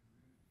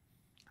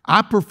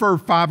 I prefer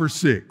 5 or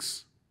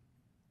 6.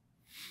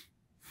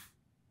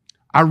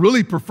 I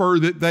really prefer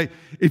that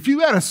if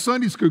you had a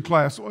Sunday school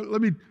class,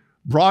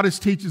 Broadus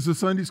teaches a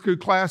Sunday school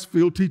class,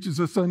 Phil teaches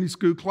a Sunday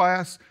school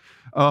class,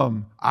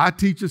 I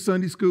teach a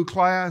Sunday school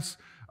class,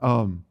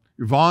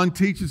 Yvonne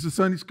teaches a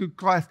Sunday school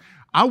class.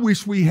 I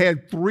wish we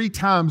had 3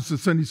 times the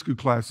Sunday school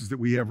classes that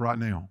we have right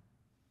now.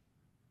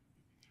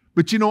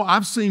 But you know,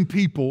 I've seen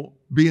people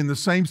be in the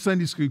same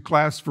Sunday school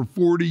class for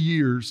 40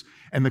 years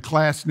and the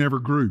class never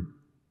grew.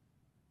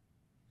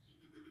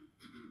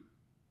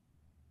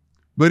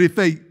 But if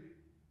they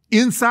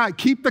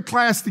keep the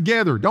class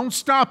together, don't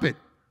stop it.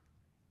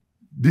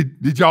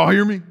 Did y'all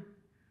hear me?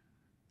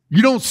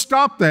 You don't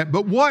stop that.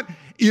 But what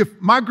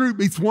if my group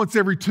meets once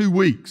every 2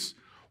 weeks?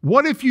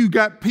 What if you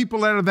got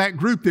people out of that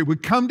group that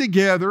would come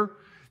together,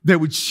 that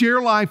would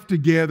share life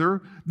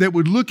together, that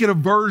would look at a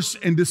verse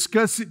and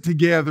discuss it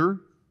together,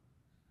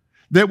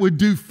 that would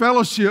do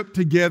fellowship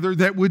together,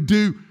 that would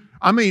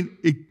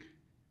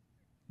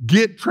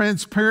get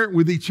transparent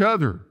with each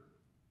other,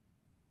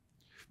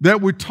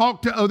 that would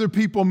talk to other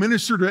people,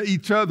 minister to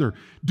each other,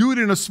 do it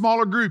in a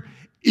smaller group.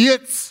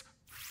 It's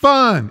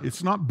fun.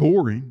 It's not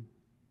boring.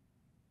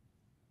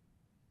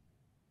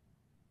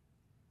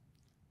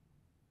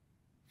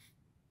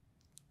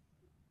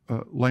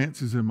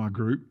 Lance is in my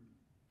group.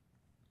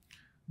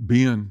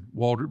 Ben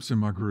Waldrop's in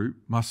my group.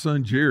 My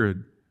son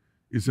Jared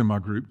is in my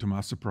group, to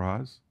my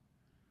surprise.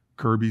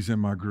 Kirby's in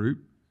my group.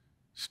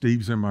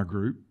 Steve's in my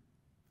group.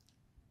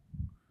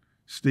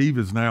 Steve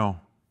is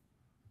now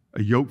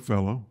a yoke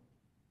fellow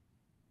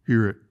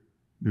here at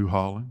New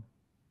Holland.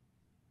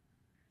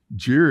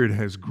 Jared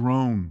has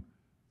grown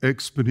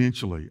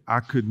exponentially. I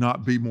could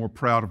not be more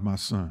proud of my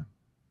son.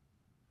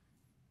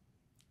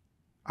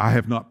 I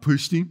have not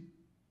pushed him.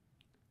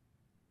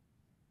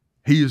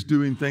 He is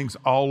doing things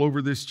all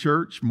over this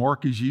church.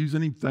 Mark is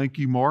using him. Thank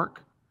you,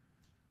 Mark.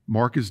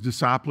 Mark is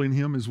discipling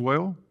him as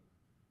well.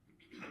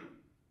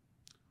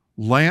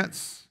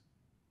 Lance,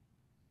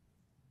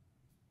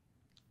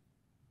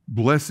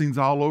 blessings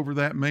all over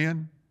that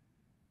man.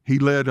 He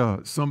led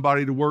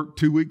somebody to work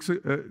 2 weeks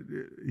ago.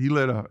 He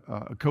led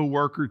a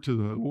co-worker to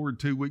the Lord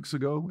 2 weeks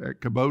ago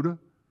at Kubota.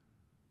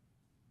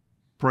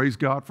 Praise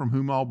God, from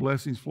whom all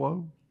blessings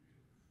flow.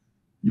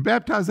 You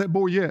baptized that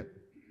boy yet?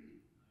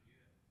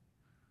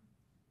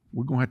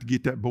 We're going to have to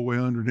get that boy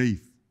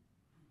underneath.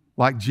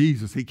 Like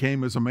Jesus, he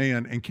came as a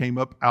man and came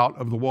up out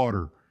of the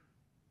water.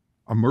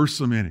 Immerse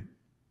him in it.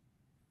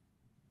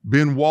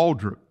 Ben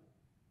Waldrop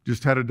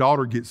just had a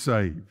daughter get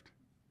saved.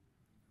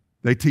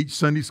 They teach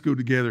Sunday school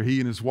together, he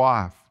and his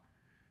wife.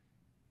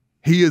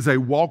 He is a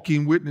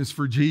walking witness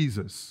for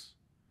Jesus.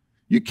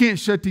 You can't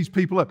shut these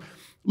people up.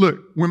 Look,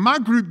 when my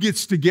group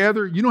gets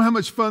together, you know how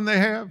much fun they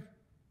have?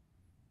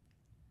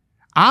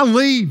 I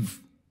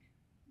leave.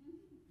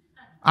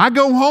 I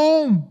go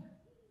home.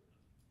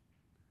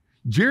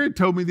 Jared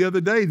told me the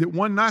other day that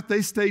one night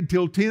they stayed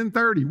till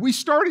 10:30. We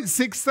started at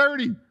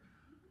 6:30.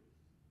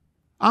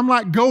 I'm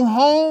like, go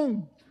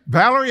home.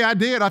 Valerie, I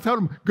did. I told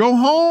him, go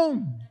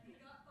home.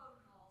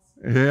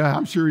 Yeah,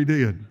 I'm sure he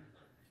did.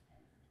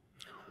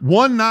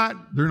 One night,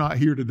 they're not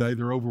here today.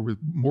 They're over with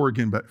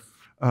Morgan, but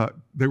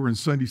they were in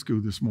Sunday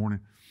school this morning.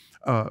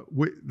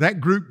 That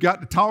group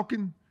got to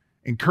talking,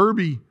 and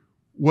Kirby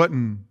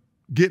wasn't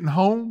getting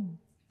home,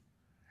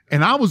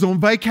 and I was on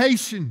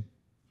vacation.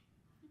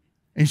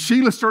 And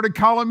Sheila started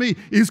calling me,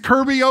 is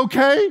Kirby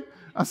okay?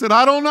 I said,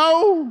 I don't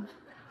know.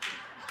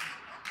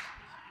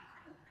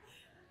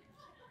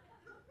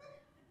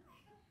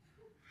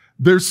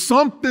 There's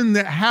something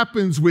that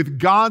happens with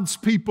God's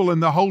people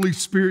and the Holy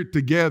Spirit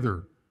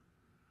together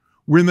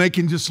when they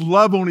can just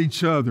love on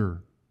each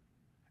other.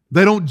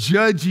 They don't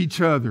judge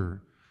each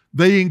other.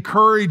 They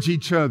encourage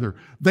each other.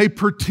 They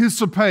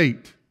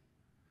participate.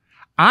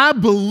 I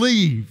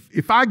believe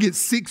if I get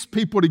 6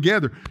 people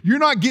together, you're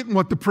not getting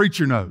what the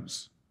preacher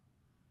knows.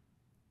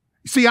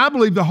 See, I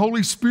believe the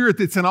Holy Spirit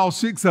that's in all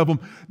 6 of them,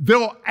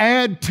 they'll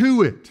add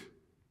to it.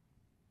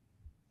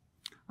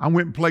 I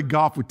went and played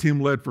golf with Tim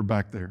Ledford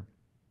back there.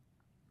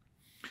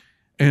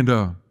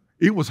 And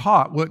it was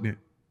hot, wasn't it?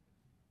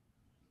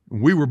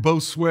 And we were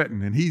both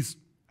sweating, and he's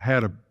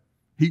had a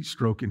heat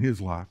stroke in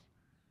his life.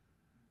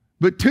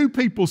 But 2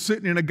 people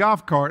sitting in a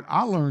golf cart,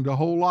 I learned a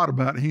whole lot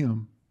about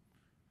him.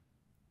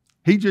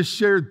 He just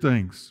shared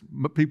things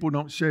but people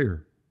don't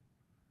share.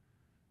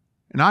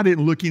 And I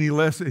didn't look any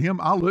less at him.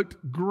 I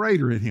looked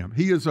greater at him.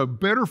 He is a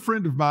better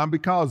friend of mine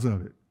because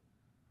of it.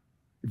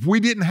 If we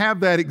didn't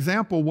have that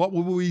example, what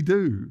would we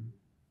do?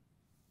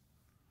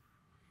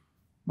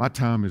 My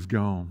time is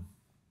gone.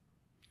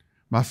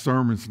 My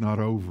sermon's not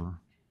over.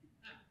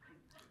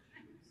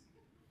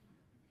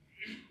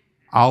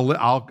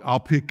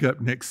 I'll pick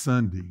up next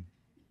Sunday.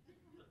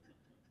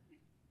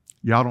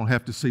 Y'all don't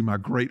have to see my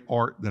great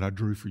art that I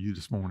drew for you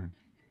this morning.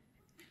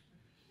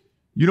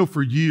 You know,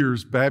 for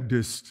years,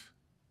 Baptists,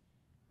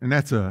 and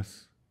that's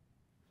us,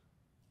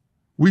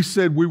 we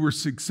said we were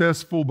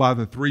successful by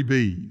the 3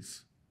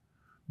 B's: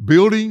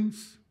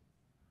 buildings,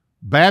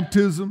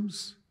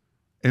 baptisms,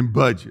 and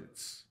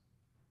budgets.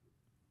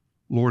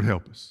 Lord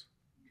help us.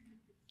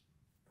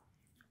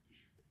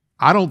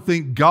 I don't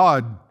think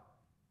God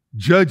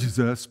judges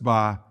us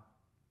by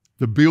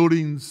the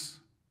buildings,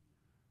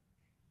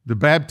 the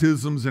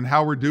baptisms, and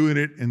how we're doing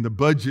it, and the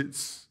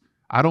budgets.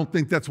 I don't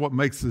think that's what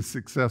makes us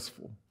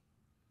successful.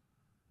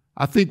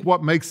 I think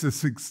what makes us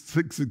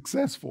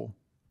successful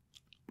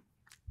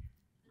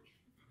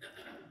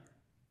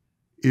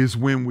is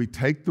when we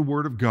take the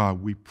Word of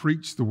God, we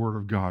preach the Word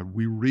of God,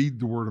 we read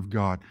the Word of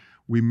God,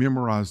 we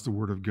memorize the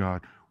Word of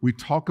God, we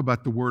talk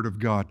about the Word of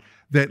God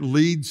that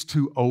leads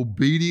to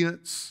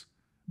obedience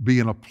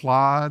being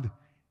applied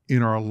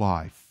in our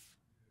life.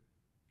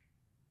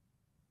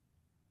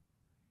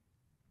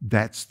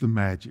 That's the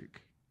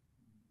magic.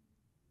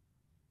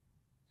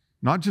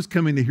 Not just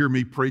coming to hear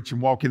me preach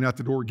and walking out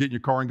the door, getting your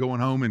car and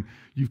going home, and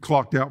you've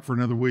clocked out for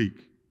another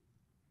week.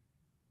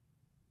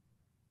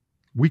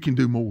 We can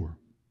do more.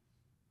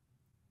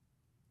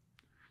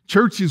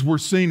 Churches were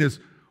seen as,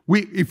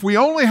 if we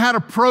only had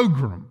a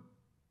program,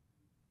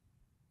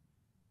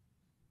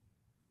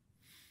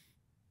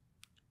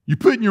 you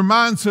put your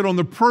mindset on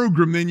the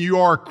program, then you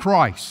are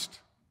Christ.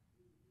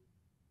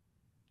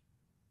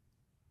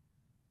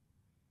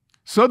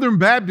 Southern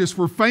Baptists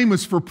were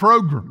famous for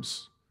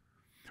programs.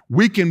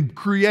 We can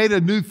create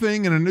a new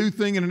thing and a new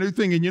thing and a new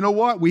thing. And you know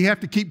what? We have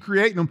to keep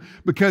creating them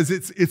because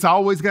it's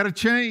always got to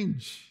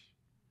change.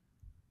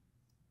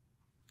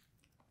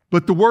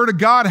 But the Word of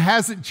God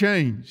hasn't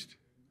changed.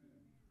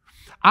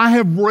 I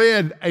have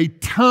read a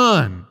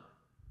ton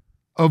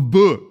of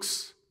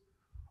books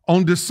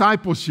on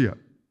discipleship.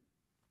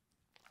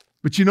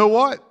 But you know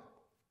what?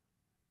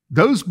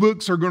 Those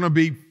books are going to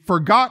be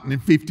forgotten in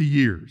 50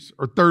 years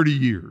or 30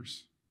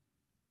 years.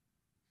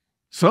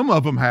 Some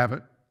of them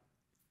haven't.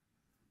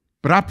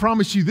 But I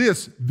promise you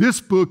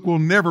this book will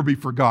never be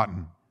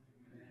forgotten.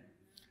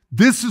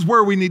 This is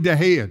where we need to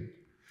head.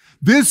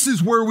 This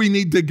is where we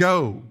need to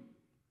go.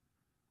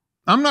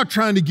 I'm not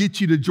trying to get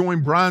you to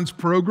join Brian's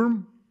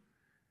program.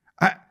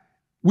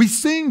 We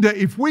seem to,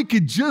 if we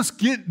could just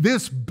get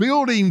this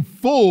building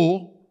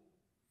full,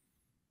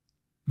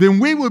 then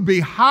we would be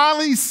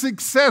highly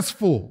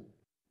successful.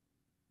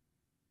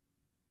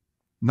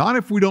 Not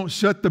if we don't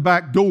shut the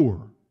back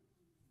door.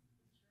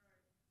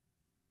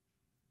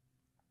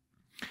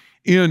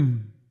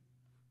 In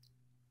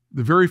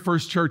the very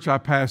first church I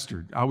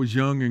pastored, I was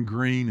young and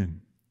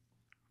green,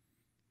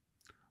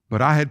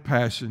 but I had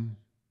passion,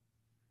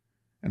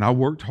 and I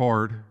worked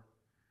hard,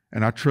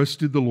 and I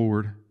trusted the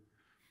Lord.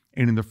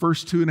 And in the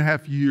first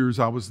 2.5 years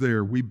I was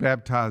there, we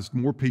baptized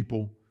more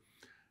people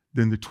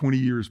than the 20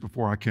 years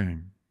before I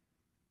came.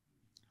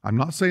 I'm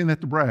not saying that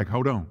to brag.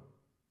 Hold on.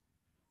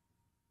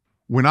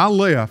 When I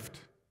left,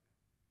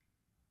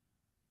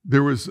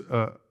 there was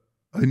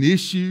an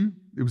issue.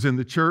 It was in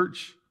the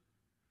church.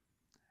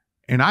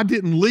 And I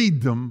didn't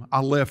lead them,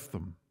 I left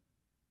them.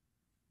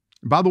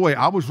 And by the way,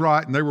 I was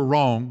right and they were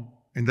wrong,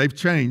 and they've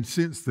changed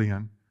since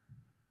then.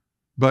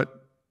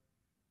 But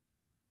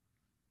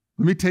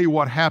let me tell you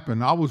what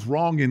happened. I was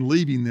wrong in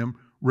leaving them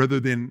rather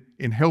than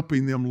in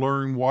helping them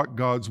learn what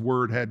God's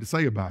Word had to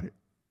say about it.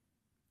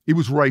 It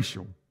was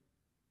racial.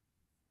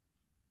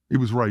 It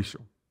was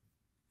racial.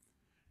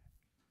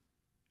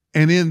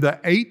 And in the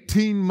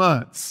 18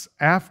 months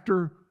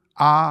after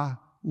I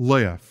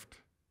left,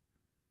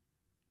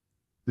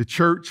 the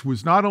church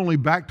was not only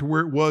back to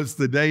where it was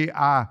the day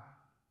I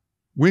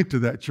went to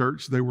that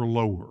church, they were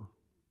lower.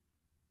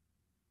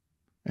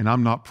 And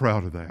I'm not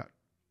proud of that.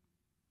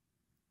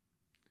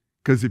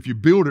 Because if you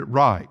build it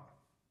right,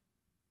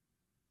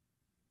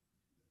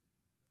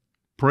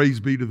 praise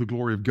be to the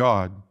glory of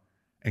God,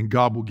 and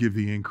God will give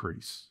the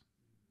increase.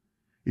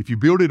 If you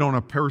build it on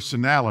a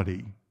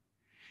personality,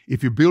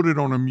 if you build it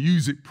on a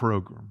music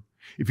program,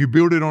 if you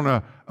build it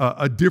on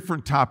a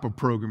different type of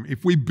program,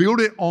 if we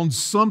build it on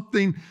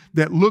something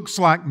that looks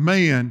like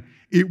man,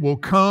 it will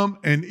come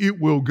and it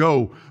will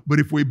go. But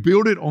if we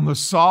build it on the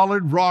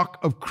solid rock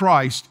of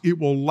Christ, it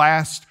will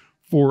last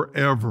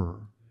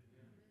forever.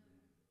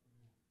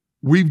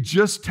 We've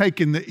just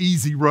taken the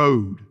easy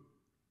road.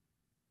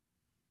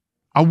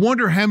 I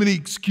wonder how many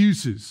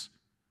excuses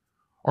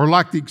are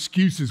like the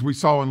excuses we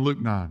saw in Luke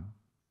 9.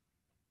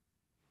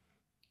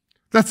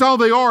 That's all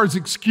they are, is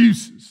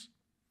excuses.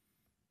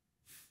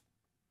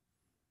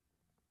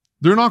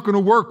 They're not going to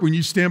work when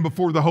you stand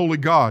before the holy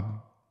God.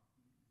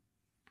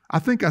 I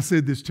think I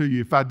said this to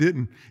you. If I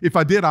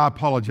did, I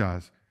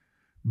apologize.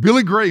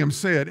 Billy Graham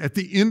said at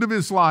the end of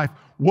his life,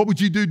 what would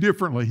you do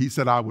differently? He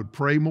said, I would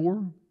pray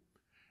more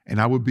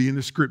and I would be in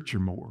the Scripture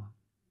more.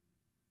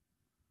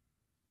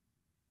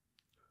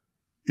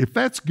 If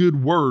that's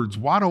good words,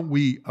 why don't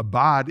we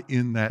abide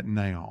in that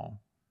now?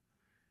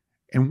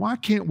 And why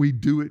can't we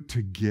do it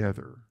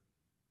together?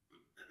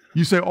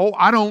 You say, oh,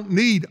 I don't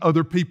need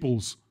other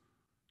people's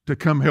to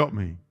come help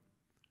me.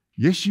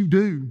 Yes, you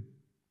do.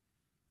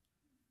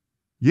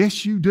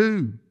 Yes, you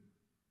do.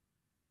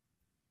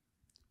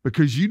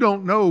 Because you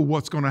don't know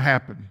what's going to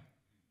happen.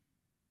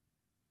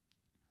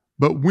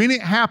 But when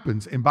it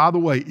happens, and by the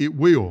way, it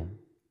will,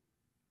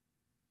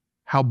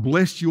 how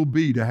blessed you'll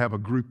be to have a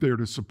group there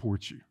to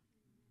support you.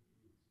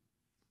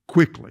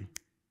 Quickly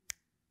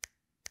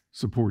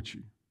support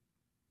you.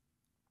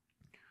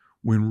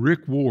 When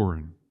Rick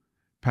Warren,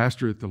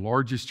 pastor at the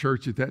largest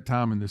church at that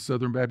time in the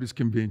Southern Baptist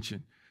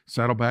Convention,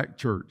 Saddleback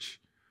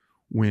Church,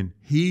 when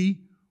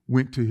he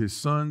went to his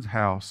son's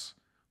house,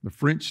 the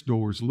French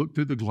doors, looked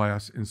through the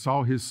glass and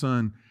saw his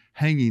son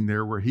hanging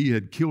there where he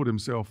had killed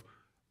himself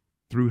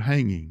through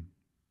hanging.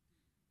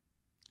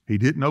 He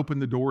didn't open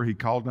the door. He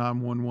called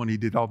 911. He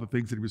did all the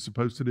things that he was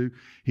supposed to do.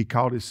 He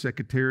called his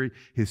secretary.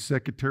 His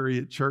secretary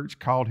at church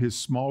called his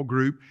small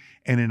group.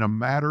 And in a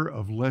matter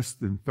of less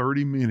than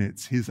 30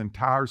 minutes, his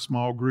entire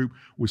small group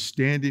was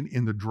standing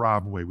in the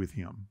driveway with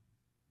him.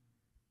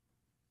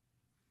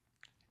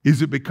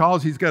 Is it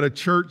because he's got a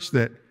church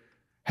that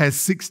has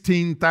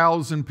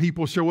 16,000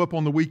 people show up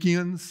on the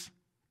weekends?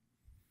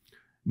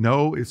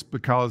 No, it's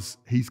because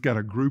he's got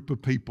a group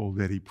of people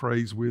that he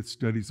prays with,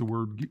 studies the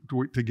Word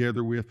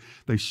together with.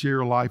 They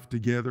share life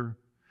together.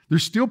 They're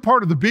still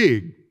part of the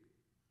big,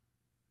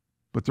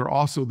 but they're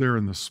also there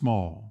in the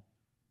small.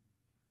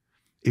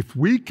 If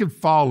we could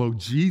follow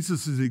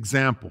Jesus'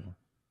 example,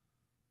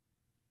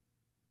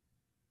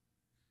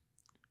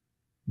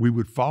 we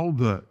would follow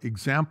the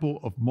example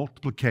of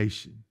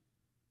multiplication.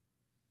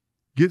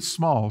 Get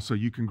small so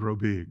you can grow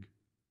big.